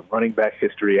 given the running back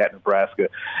history at Nebraska.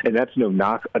 And that's no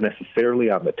knock necessarily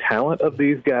on the talent of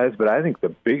these guys, but I think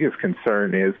the biggest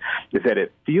concern is that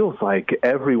it feels like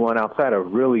everyone outside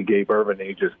of really Gabe Urban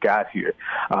ages guys got here,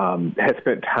 has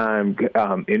spent time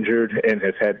injured and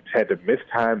has had to miss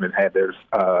time and had their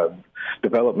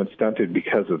development stunted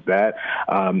because of that.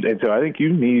 And so I think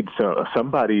you need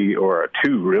somebody or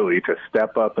two really to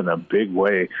step up in a big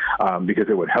way because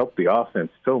it would help the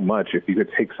offense so much if you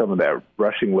could take some of that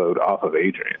rushing load off of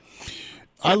Adrian.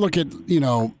 I look at,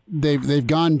 they've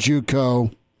gone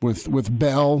JUCO with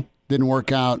Bell, didn't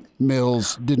work out.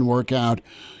 Mills didn't work out.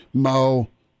 Mo,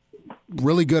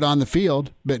 really good on the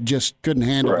field, but just couldn't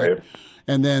handle it.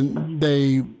 And then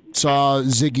they saw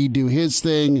Ziggy do his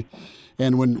thing.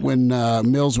 And when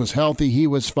Mills was healthy, he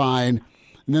was fine.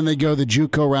 And then they go the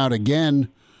JUCO route again.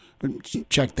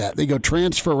 Check that. They go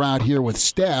transfer route here with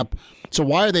Stepp. So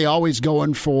why are they always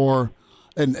going for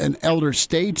an elder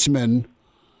statesman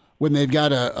when they've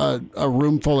got a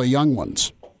room full of young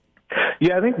ones?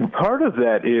 Yeah, I think part of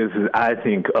that is I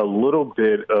think a little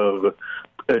bit of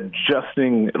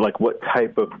adjusting like what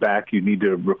type of back you need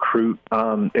to recruit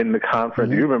in the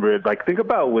conference. You remember it, like think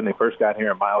about when they first got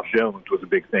here and Miles Jones was a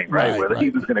big thing, right? Where he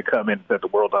was going to come in and set the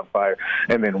world on fire.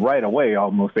 And then right away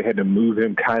almost they had to move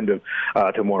him kind of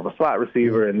to more of a slot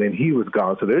receiver and then he was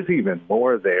gone. So there's even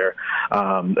more there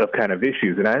of kind of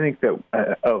issues. And I think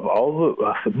that of all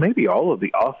of maybe all of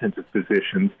the offensive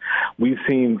positions, we've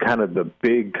seen kind of the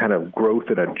big kind of growth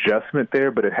and adjustment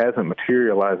there, but it hasn't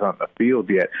materialized on the field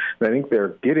yet. And I think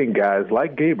they're getting guys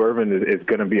like Gabe Ervin is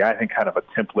going to be, I think, kind of a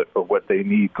template for what they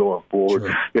need going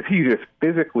forward. If he just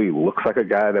physically looks like a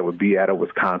guy that would be out of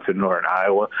Wisconsin or in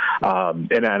Iowa,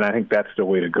 and I think that's the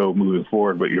way to go moving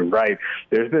forward. But you're right,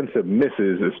 there's been some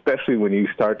misses, especially when you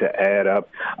start to add up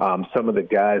some of the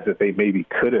guys that they maybe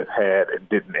could have had and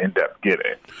didn't end up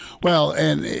getting. Well,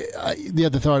 and the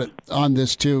other thought on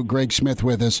this too, Greg Smith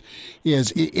with us,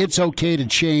 is it's okay to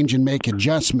change and make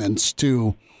adjustments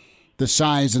to the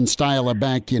size and style of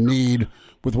back you need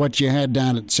with what you had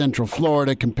down at Central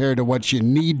Florida compared to what you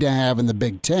need to have in the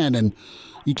Big Ten. And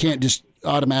you can't just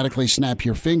automatically snap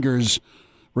your fingers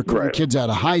recruiting kids out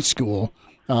of high school.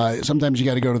 Sometimes you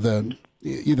got to go to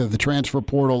either the transfer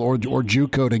portal or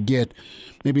JUCO to get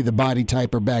maybe the body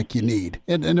type or back you need.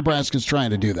 And Nebraska's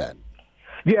trying to do that.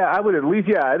 Yeah, I would at least,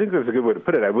 I think that's a good way to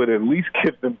put it. I would at least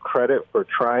give them credit for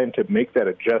trying to make that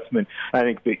adjustment. I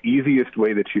think the easiest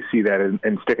way that you see that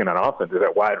and sticking on offense is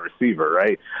at wide receiver,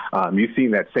 right? You've seen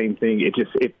that same thing.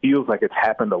 It feels like it's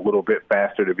happened a little bit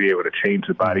faster to be able to change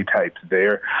the body types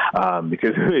there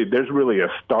because there's really a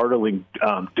startling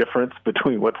difference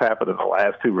between what's happened in the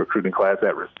last two recruiting class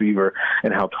at receiver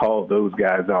and how tall those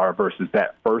guys are versus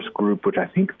that first group, which I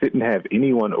think didn't have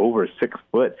anyone over 6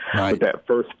 foot with that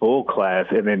first full class.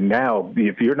 And then now,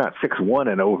 if you're not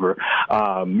 6'1" and over,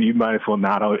 you might as well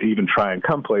not even try and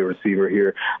come play receiver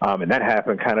here. And that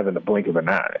happened kind of in the blink of an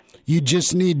eye. You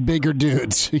just need bigger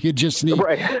dudes. You just need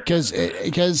because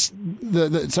it's not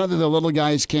that the little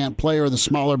guys can't play or the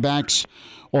smaller backs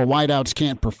or wideouts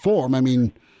can't perform. I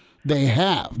mean, they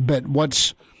have, but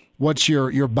what's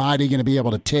your body going to be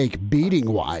able to take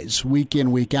beating wise week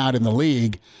in, week out in the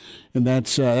league? And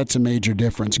that's a major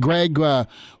difference. Greg,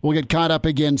 we'll get caught up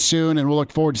again soon, and we'll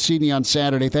look forward to seeing you on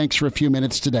Saturday. Thanks for a few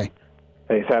minutes today.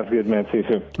 Hey, sounds good, man. See you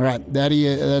soon. All right,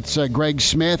 that's Greg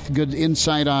Smith. Good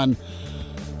insight on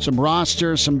some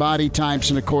rosters, some body types,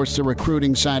 and, of course, the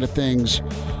recruiting side of things.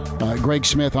 Greg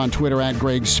Smith on Twitter at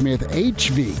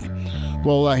GregSmithHV.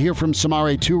 We'll hear from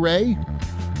Samari Toure,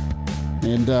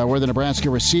 and where the Nebraska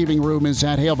receiving room is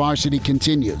at. Hail Varsity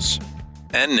continues.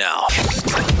 And now,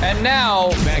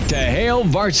 back to Hail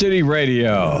Varsity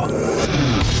Radio.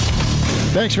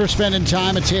 Thanks for spending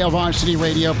time at Hail Varsity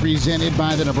Radio, presented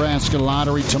by the Nebraska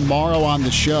Lottery. Tomorrow on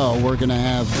the show, we're going to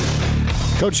have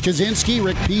Coach Kaczynski,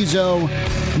 Rick Pizzo,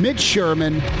 Mitch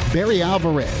Sherman, Barry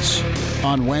Alvarez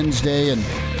on Wednesday, and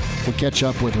we'll catch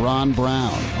up with Ron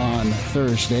Brown on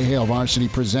Thursday. Hail Varsity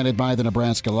presented by the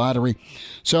Nebraska Lottery.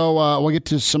 So we'll get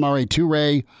to Samari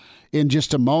Toure in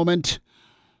just a moment.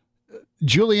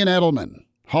 Julian Edelman,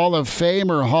 Hall of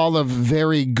Fame or Hall of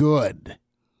Very Good?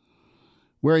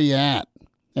 Where are you at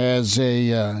as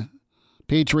a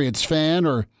Patriots fan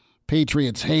or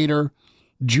Patriots hater?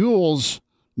 Jules,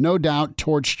 no doubt,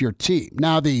 torched your team.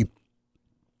 Now, the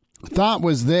thought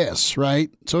was this,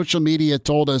 right? Social media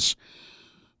told us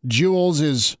Jules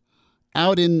is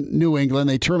out in New England.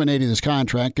 They terminated his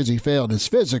contract because he failed his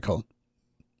physical.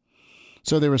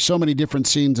 So there were so many different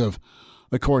scenes of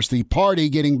course, the party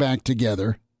getting back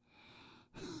together.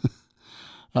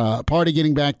 Where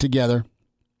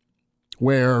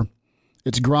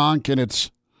it's Gronk and it's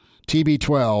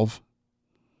TB12.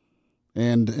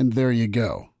 And there you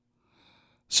go.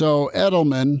 So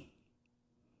Edelman,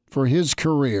 for his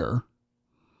career,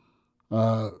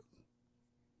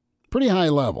 pretty high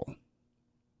level.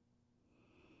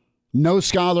 no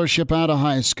scholarship out of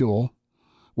high school,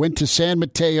 went to San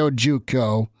Mateo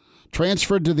JUCO,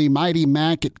 transferred to the Mighty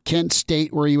Mac at Kent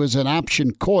State where he was an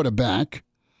option quarterback.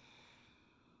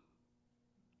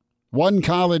 One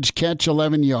college catch,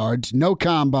 11 yards, no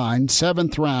combine,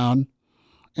 7th round,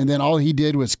 and then all he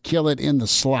did was kill it in the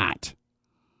slot.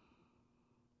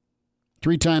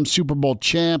 3-time Super Bowl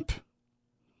champ,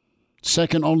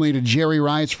 second only to Jerry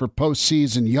Rice for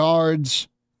postseason yards.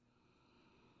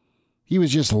 He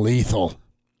was just lethal.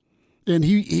 And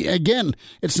he again,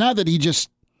 it's not that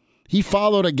he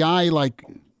followed a guy like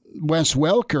Wes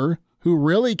Welker, who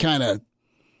really kind of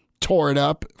tore it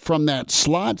up from that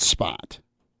slot spot.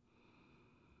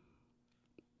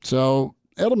 So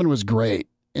Edelman was great,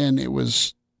 and it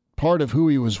was part of who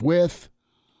he was with,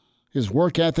 his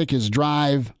work ethic, his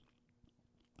drive,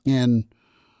 and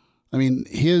I mean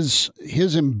his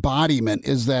embodiment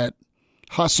is that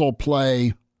hustle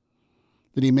play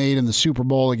that he made in the Super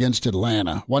Bowl against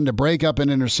Atlanta. One to break up an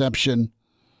interception,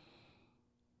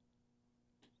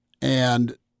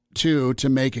 and 2 to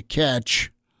make a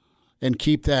catch and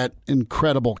keep that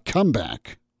incredible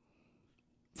comeback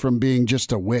from being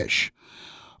just a wish.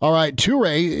 All right,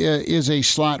 Toure is a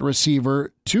slot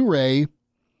receiver. Toure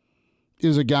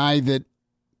is a guy that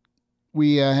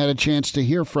we had a chance to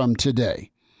hear from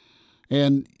today.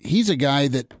 And he's a guy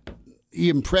that he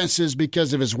impresses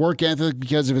because of his work ethic,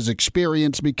 because of his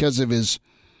experience, because of his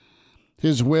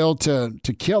will to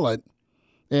kill it.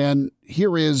 And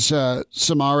here is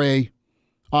Samari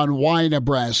on why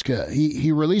Nebraska.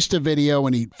 He released a video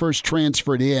when he first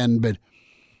transferred in, but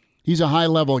he's a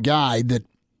high-level guy that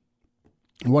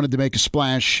wanted to make a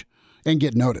splash and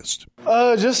get noticed.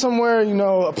 Just somewhere,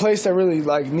 a place that really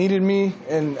needed me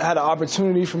and had an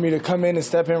opportunity for me to come in and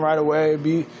step in right away,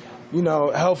 be,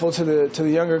 helpful to the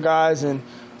younger guys, and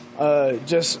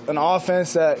just an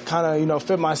offense that kind of,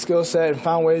 fit my skill set and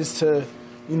found ways to,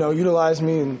 utilize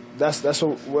me, and that's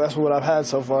what I've had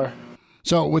so far.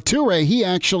 So with Toure, he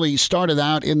actually started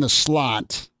out in the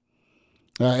slot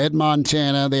at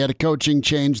Montana. They had a coaching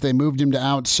change. They moved him to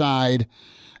outside.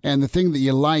 And the thing that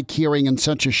you like hearing in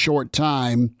such a short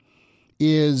time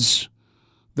is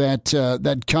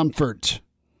that comfort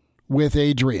with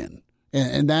Adrian.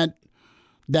 And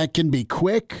that can be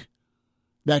quick.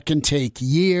 That can take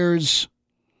years.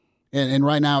 And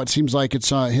right now it seems like it's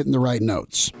hitting the right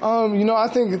notes. I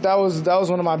think that was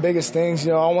one of my biggest things.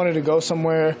 I wanted to go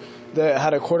somewhere that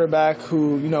had a quarterback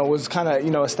who, was kind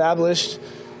of, established,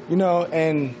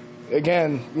 and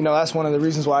again, that's one of the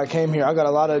reasons why I came here. I got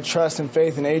a lot of trust and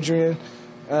faith in Adrian,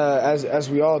 as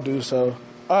we all do. So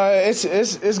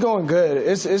it's going good.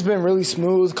 It's been really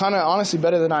smooth, kind of honestly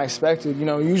better than I expected.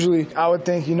 Usually I would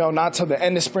think, not till the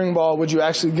end of spring ball would you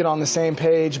actually get on the same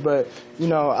page. But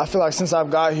I feel like since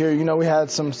I've got here, we had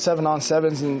some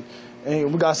 7-on-7s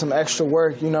and we got some extra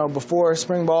work, before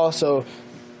spring ball. So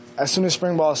as soon as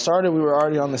spring ball started, we were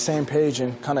already on the same page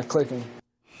and kind of clicking.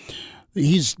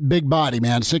 He's big body,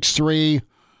 man, 6'3".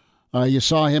 You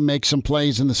saw him make some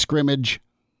plays in the scrimmage,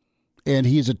 and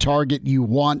he's a target you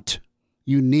want,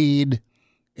 you need.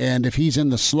 And if he's in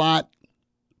the slot,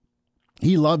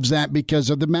 he loves that because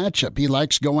of the matchup. He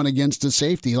likes going against a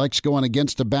safety. He likes going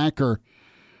against a backer,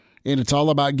 and it's all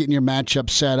about getting your matchup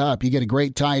set up. You get a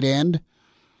great tight end.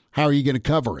 How are you going to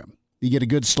cover him? You get a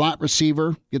good slot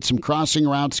receiver, get some crossing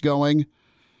routes going.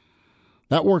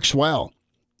 That works well.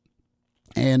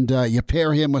 And you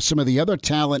pair him with some of the other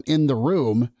talent in the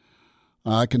room,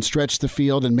 can stretch the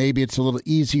field, and maybe it's a little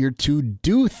easier to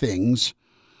do things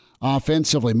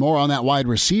offensively. More on that wide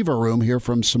receiver room here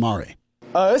from Samari.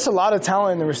 It's a lot of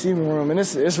talent in the receiving room, and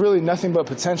it's really nothing but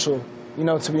potential.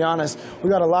 To be honest, we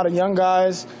got a lot of young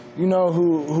guys,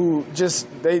 who just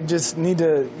need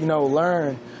to,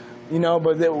 learn,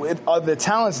 but the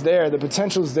talent's there, the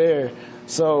potential's there.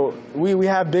 So we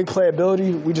have big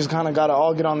playability. We just kind of got to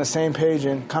all get on the same page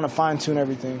and kind of fine-tune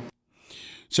everything.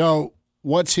 So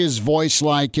what's his voice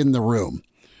like in the room?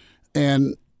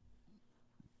 And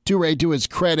Toure, to his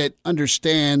credit,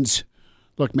 understands,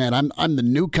 look, man, I'm the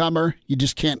newcomer. You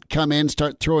just can't come in,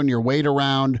 start throwing your weight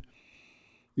around.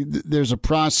 There's a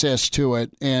process to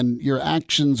it, and your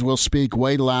actions will speak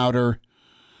way louder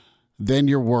than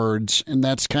your words. And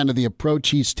that's kind of the approach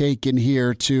he's taken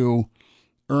here to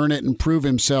earn it and prove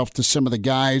himself to some of the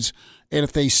guys. And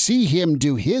if they see him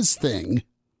do his thing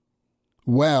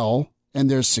well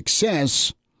and there's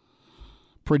success,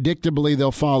 predictably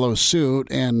they'll follow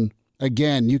suit. And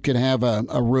again, you could have a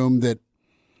room that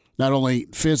not only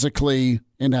physically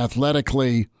and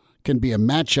athletically can be a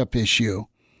matchup issue,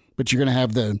 but you're going to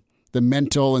have the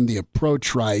mental and the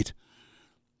approach right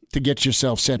to get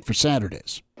yourself set for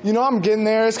Saturdays? You know, I'm getting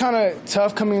there. It's kind of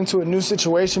tough coming into a new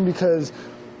situation because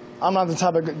I'm not the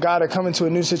type of guy to come into a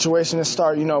new situation and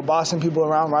start, bossing people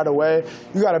around right away.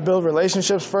 You got to build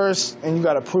relationships first, and you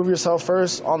got to prove yourself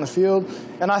first on the field.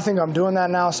 And I think I'm doing that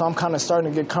now, so I'm kind of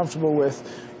starting to get comfortable with,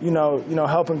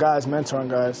 helping guys, mentoring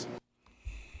guys.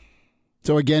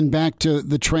 So again, back to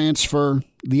the transfer,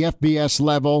 the FBS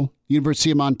level, University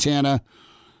of Montana,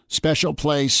 special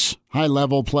place,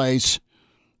 high-level place,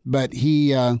 but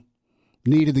he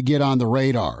needed to get on the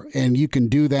radar. And you can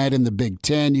do that in the Big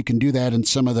Ten. You can do that in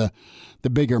some of the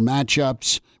bigger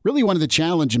matchups. Really wanted to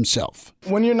challenge himself.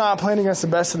 When you're not playing against the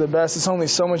best of the best, it's only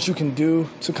so much you can do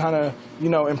to kind of,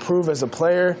 improve as a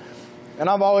player. And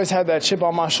I've always had that chip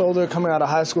on my shoulder coming out of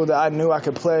high school that I knew I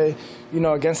could play,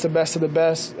 against the best of the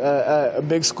best at a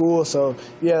big school. So,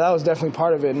 yeah, that was definitely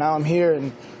part of it. Now I'm here,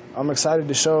 and I'm excited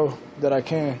to show that I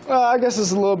can. I guess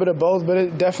it's a little bit of both, but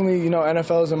it definitely,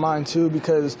 NFL is in mind too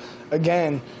because,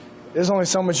 again, there's only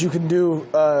so much you can do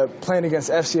playing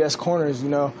against FCS corners,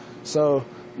 So,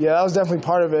 yeah, that was definitely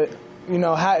part of it. It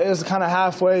was kind of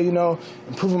halfway,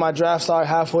 improving my draft stock,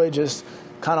 halfway just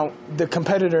kind of the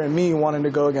competitor in me wanting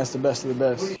to go against the best of the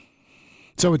best.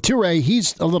 So with Toure,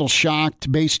 he's a little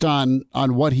shocked based on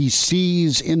what he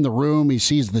sees in the room. He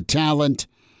sees the talent.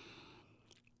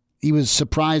 He was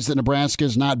surprised that Nebraska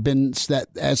has not been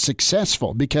as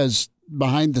successful because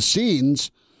behind the scenes,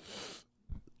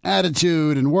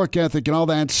 attitude and work ethic and all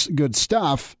that's good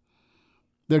stuff.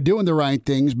 They're doing the right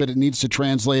things, but it needs to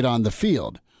translate on the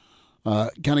field.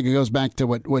 Kind of goes back to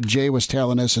what Jay was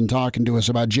telling us and talking to us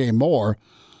about Jay Moore.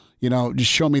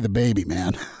 Just show me the baby,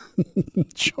 man.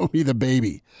 Show me the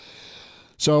baby.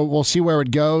 So we'll see where it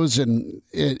goes, and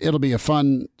it'll be a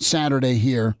fun Saturday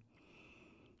here.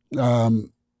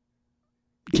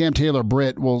 Cam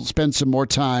Taylor-Britt will spend some more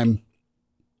time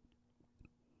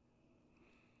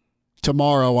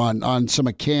tomorrow on some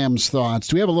of Cam's thoughts.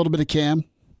 Do we have a little bit of Cam?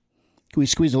 Can we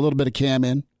squeeze a little bit of Cam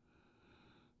in?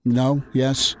 No?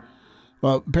 Yes?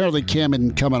 Well, apparently Cam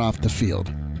isn't coming off the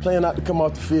field. Playing not to come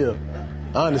off the field.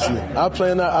 Honestly, I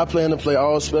plan to play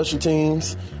all special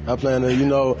teams. I plan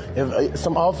to, if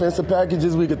some offensive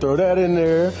packages, we could throw that in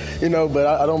there, but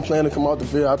I don't plan to come off the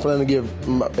field. I plan to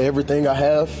give everything I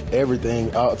have,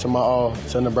 everything out to my all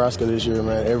to Nebraska this year,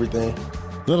 man, everything.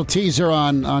 Little teaser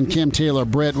on Cam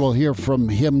Taylor-Britt. We'll hear from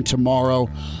him tomorrow.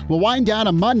 We'll wind down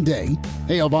a Monday.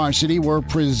 Hail Varsity, we're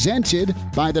presented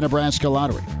by the Nebraska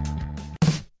Lottery.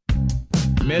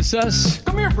 Miss us?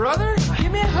 Come here, brother.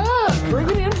 Give me a hug. Bring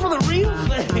it in for the real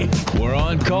thing. We're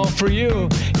on call for you.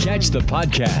 Catch the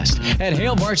podcast at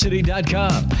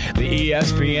HailVarsity.com, the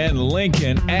ESPN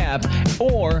Lincoln app,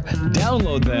 or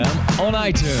download them on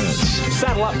iTunes.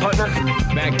 Saddle up, partner.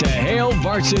 Back to Hail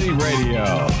Varsity Radio.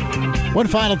 One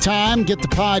final time, get the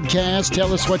podcast.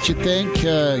 Tell us what you think.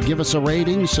 Give us a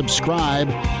rating, subscribe,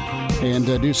 and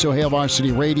do so Hail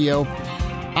Varsity Radio.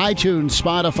 iTunes,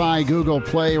 Spotify, Google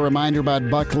Play. A reminder about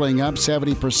buckling up.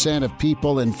 70% of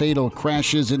people in fatal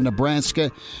crashes in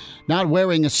Nebraska not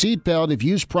wearing a seatbelt. If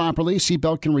used properly,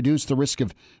 seatbelt can reduce the risk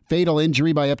of fatal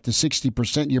injury by up to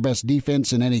 60%. Your best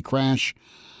defense in any crash.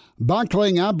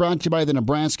 Buckling up, brought to you by the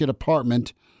Nebraska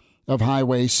Department of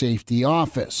Highway Safety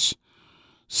Office.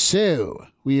 So,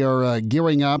 we are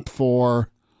gearing up for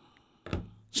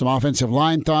some offensive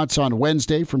line thoughts on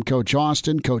Wednesday from Coach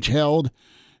Austin, Coach Held.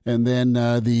 And then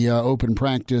the open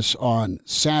practice on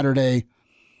Saturday.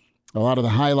 A lot of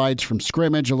the highlights from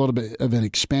scrimmage, a little bit of an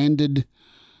expanded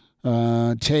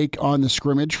take on the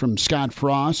scrimmage from Scott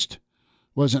Frost.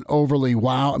 Wasn't overly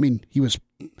wow. I mean, he was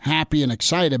happy and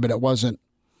excited, but it wasn't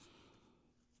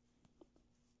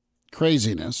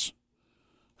craziness.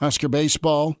 Husker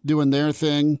baseball doing their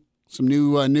thing. Some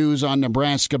new news on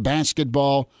Nebraska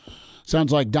basketball.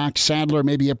 Sounds like Doc Sadler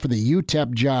may be up for the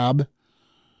UTEP job.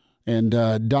 And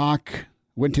Doc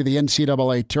went to the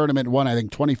NCAA tournament, won, I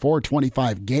think, 24,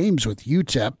 25 games with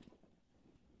UTEP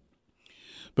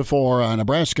before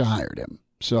Nebraska hired him.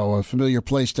 So a familiar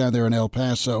place down there in El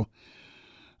Paso.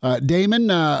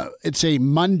 Damon, it's a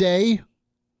Monday.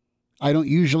 I don't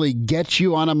usually get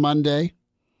you on a Monday.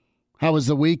 How was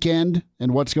the weekend,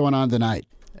 and what's going on tonight?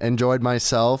 Enjoyed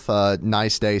myself.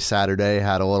 Nice day Saturday.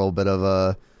 Had a little bit of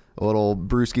a little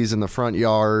brewskis in the front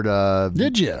yard.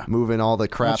 Did you? Moving all the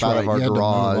crap out of our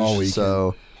garage.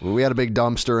 So we had a big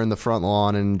dumpster in the front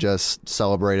lawn and just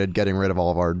celebrated getting rid of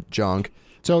all of our junk.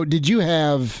 So did you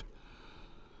have,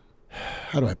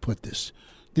 how do I put this?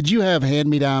 Did you have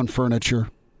hand-me-down furniture?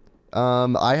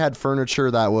 I had furniture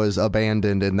that was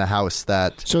abandoned in the house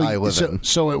that I live in.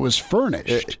 So it was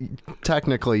furnished?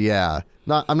 Technically, yeah.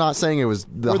 I'm not saying it was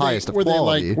the highest of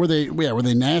quality. Were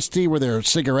they nasty? Were there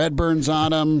cigarette burns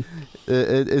on them?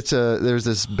 There's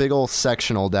this big old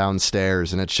sectional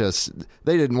downstairs, and it's just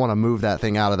they didn't want to move that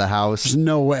thing out of the house. There's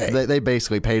no way. They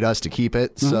basically paid us to keep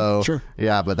it. So sure.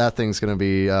 Yeah, but that thing's going to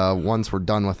be once we're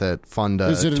done with it, fun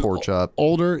to torch up.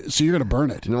 Older, so you're going to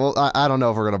burn it. Well, I don't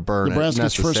know if we're going to burn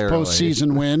Nebraska's it. Nebraska's first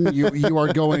postseason win. You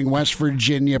are going West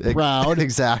Virginia proud.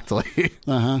 Exactly.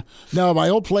 No, my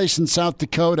old place in South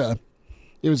Dakota,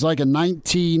 it was like a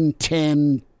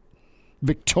 1910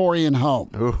 Victorian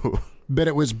home. Ooh. But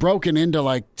it was broken into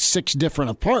like 6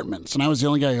 different apartments, and I was the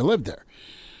only guy who lived there.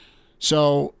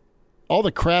 So all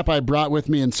the crap I brought with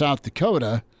me in South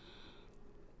Dakota,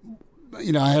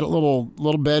 I had a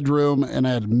little bedroom, and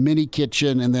I had a mini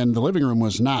kitchen, and then the living room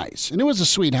was nice. And it was a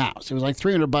sweet house. It was like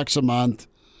 $300 a month.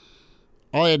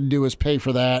 All I had to do was pay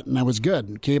for that, and I was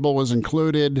good. Cable was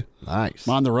included. Nice.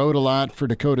 I'm on the road a lot for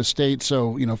Dakota State,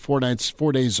 so 4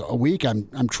 days a week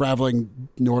I'm traveling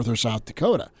North or South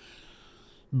Dakota.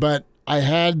 But I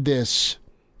had this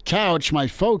couch my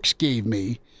folks gave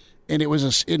me, and it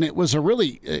was a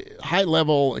really high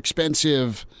level,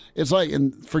 expensive. It's like,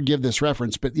 and forgive this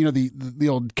reference, but the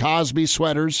old Cosby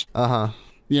sweaters.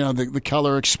 The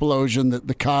color explosion that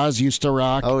the Cos used to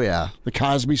rock. Oh yeah, the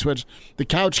Cosby sweaters. The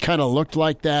couch kind of looked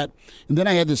like that, and then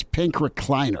I had this pink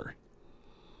recliner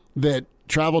that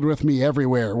traveled with me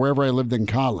everywhere, wherever I lived in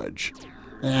college,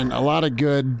 and a lot of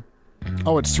good.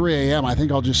 Oh, it's 3 a.m. I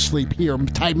think I'll just sleep here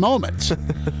type moments.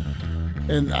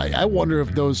 And I wonder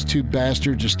if those 2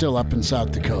 bastards are still up in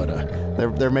South Dakota.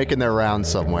 They're making their rounds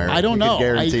somewhere. I don't know. Can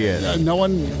guarantee it. No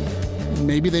one.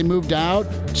 Maybe they moved out.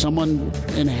 Someone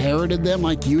inherited them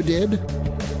like you did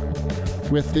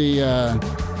with the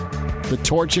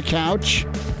Torcha couch.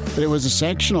 But it was a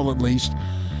sectional at least.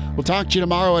 We'll talk to you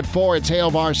tomorrow at 4. It's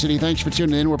Hail Varsity. Thanks for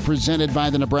tuning in. We're presented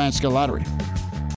by the Nebraska Lottery.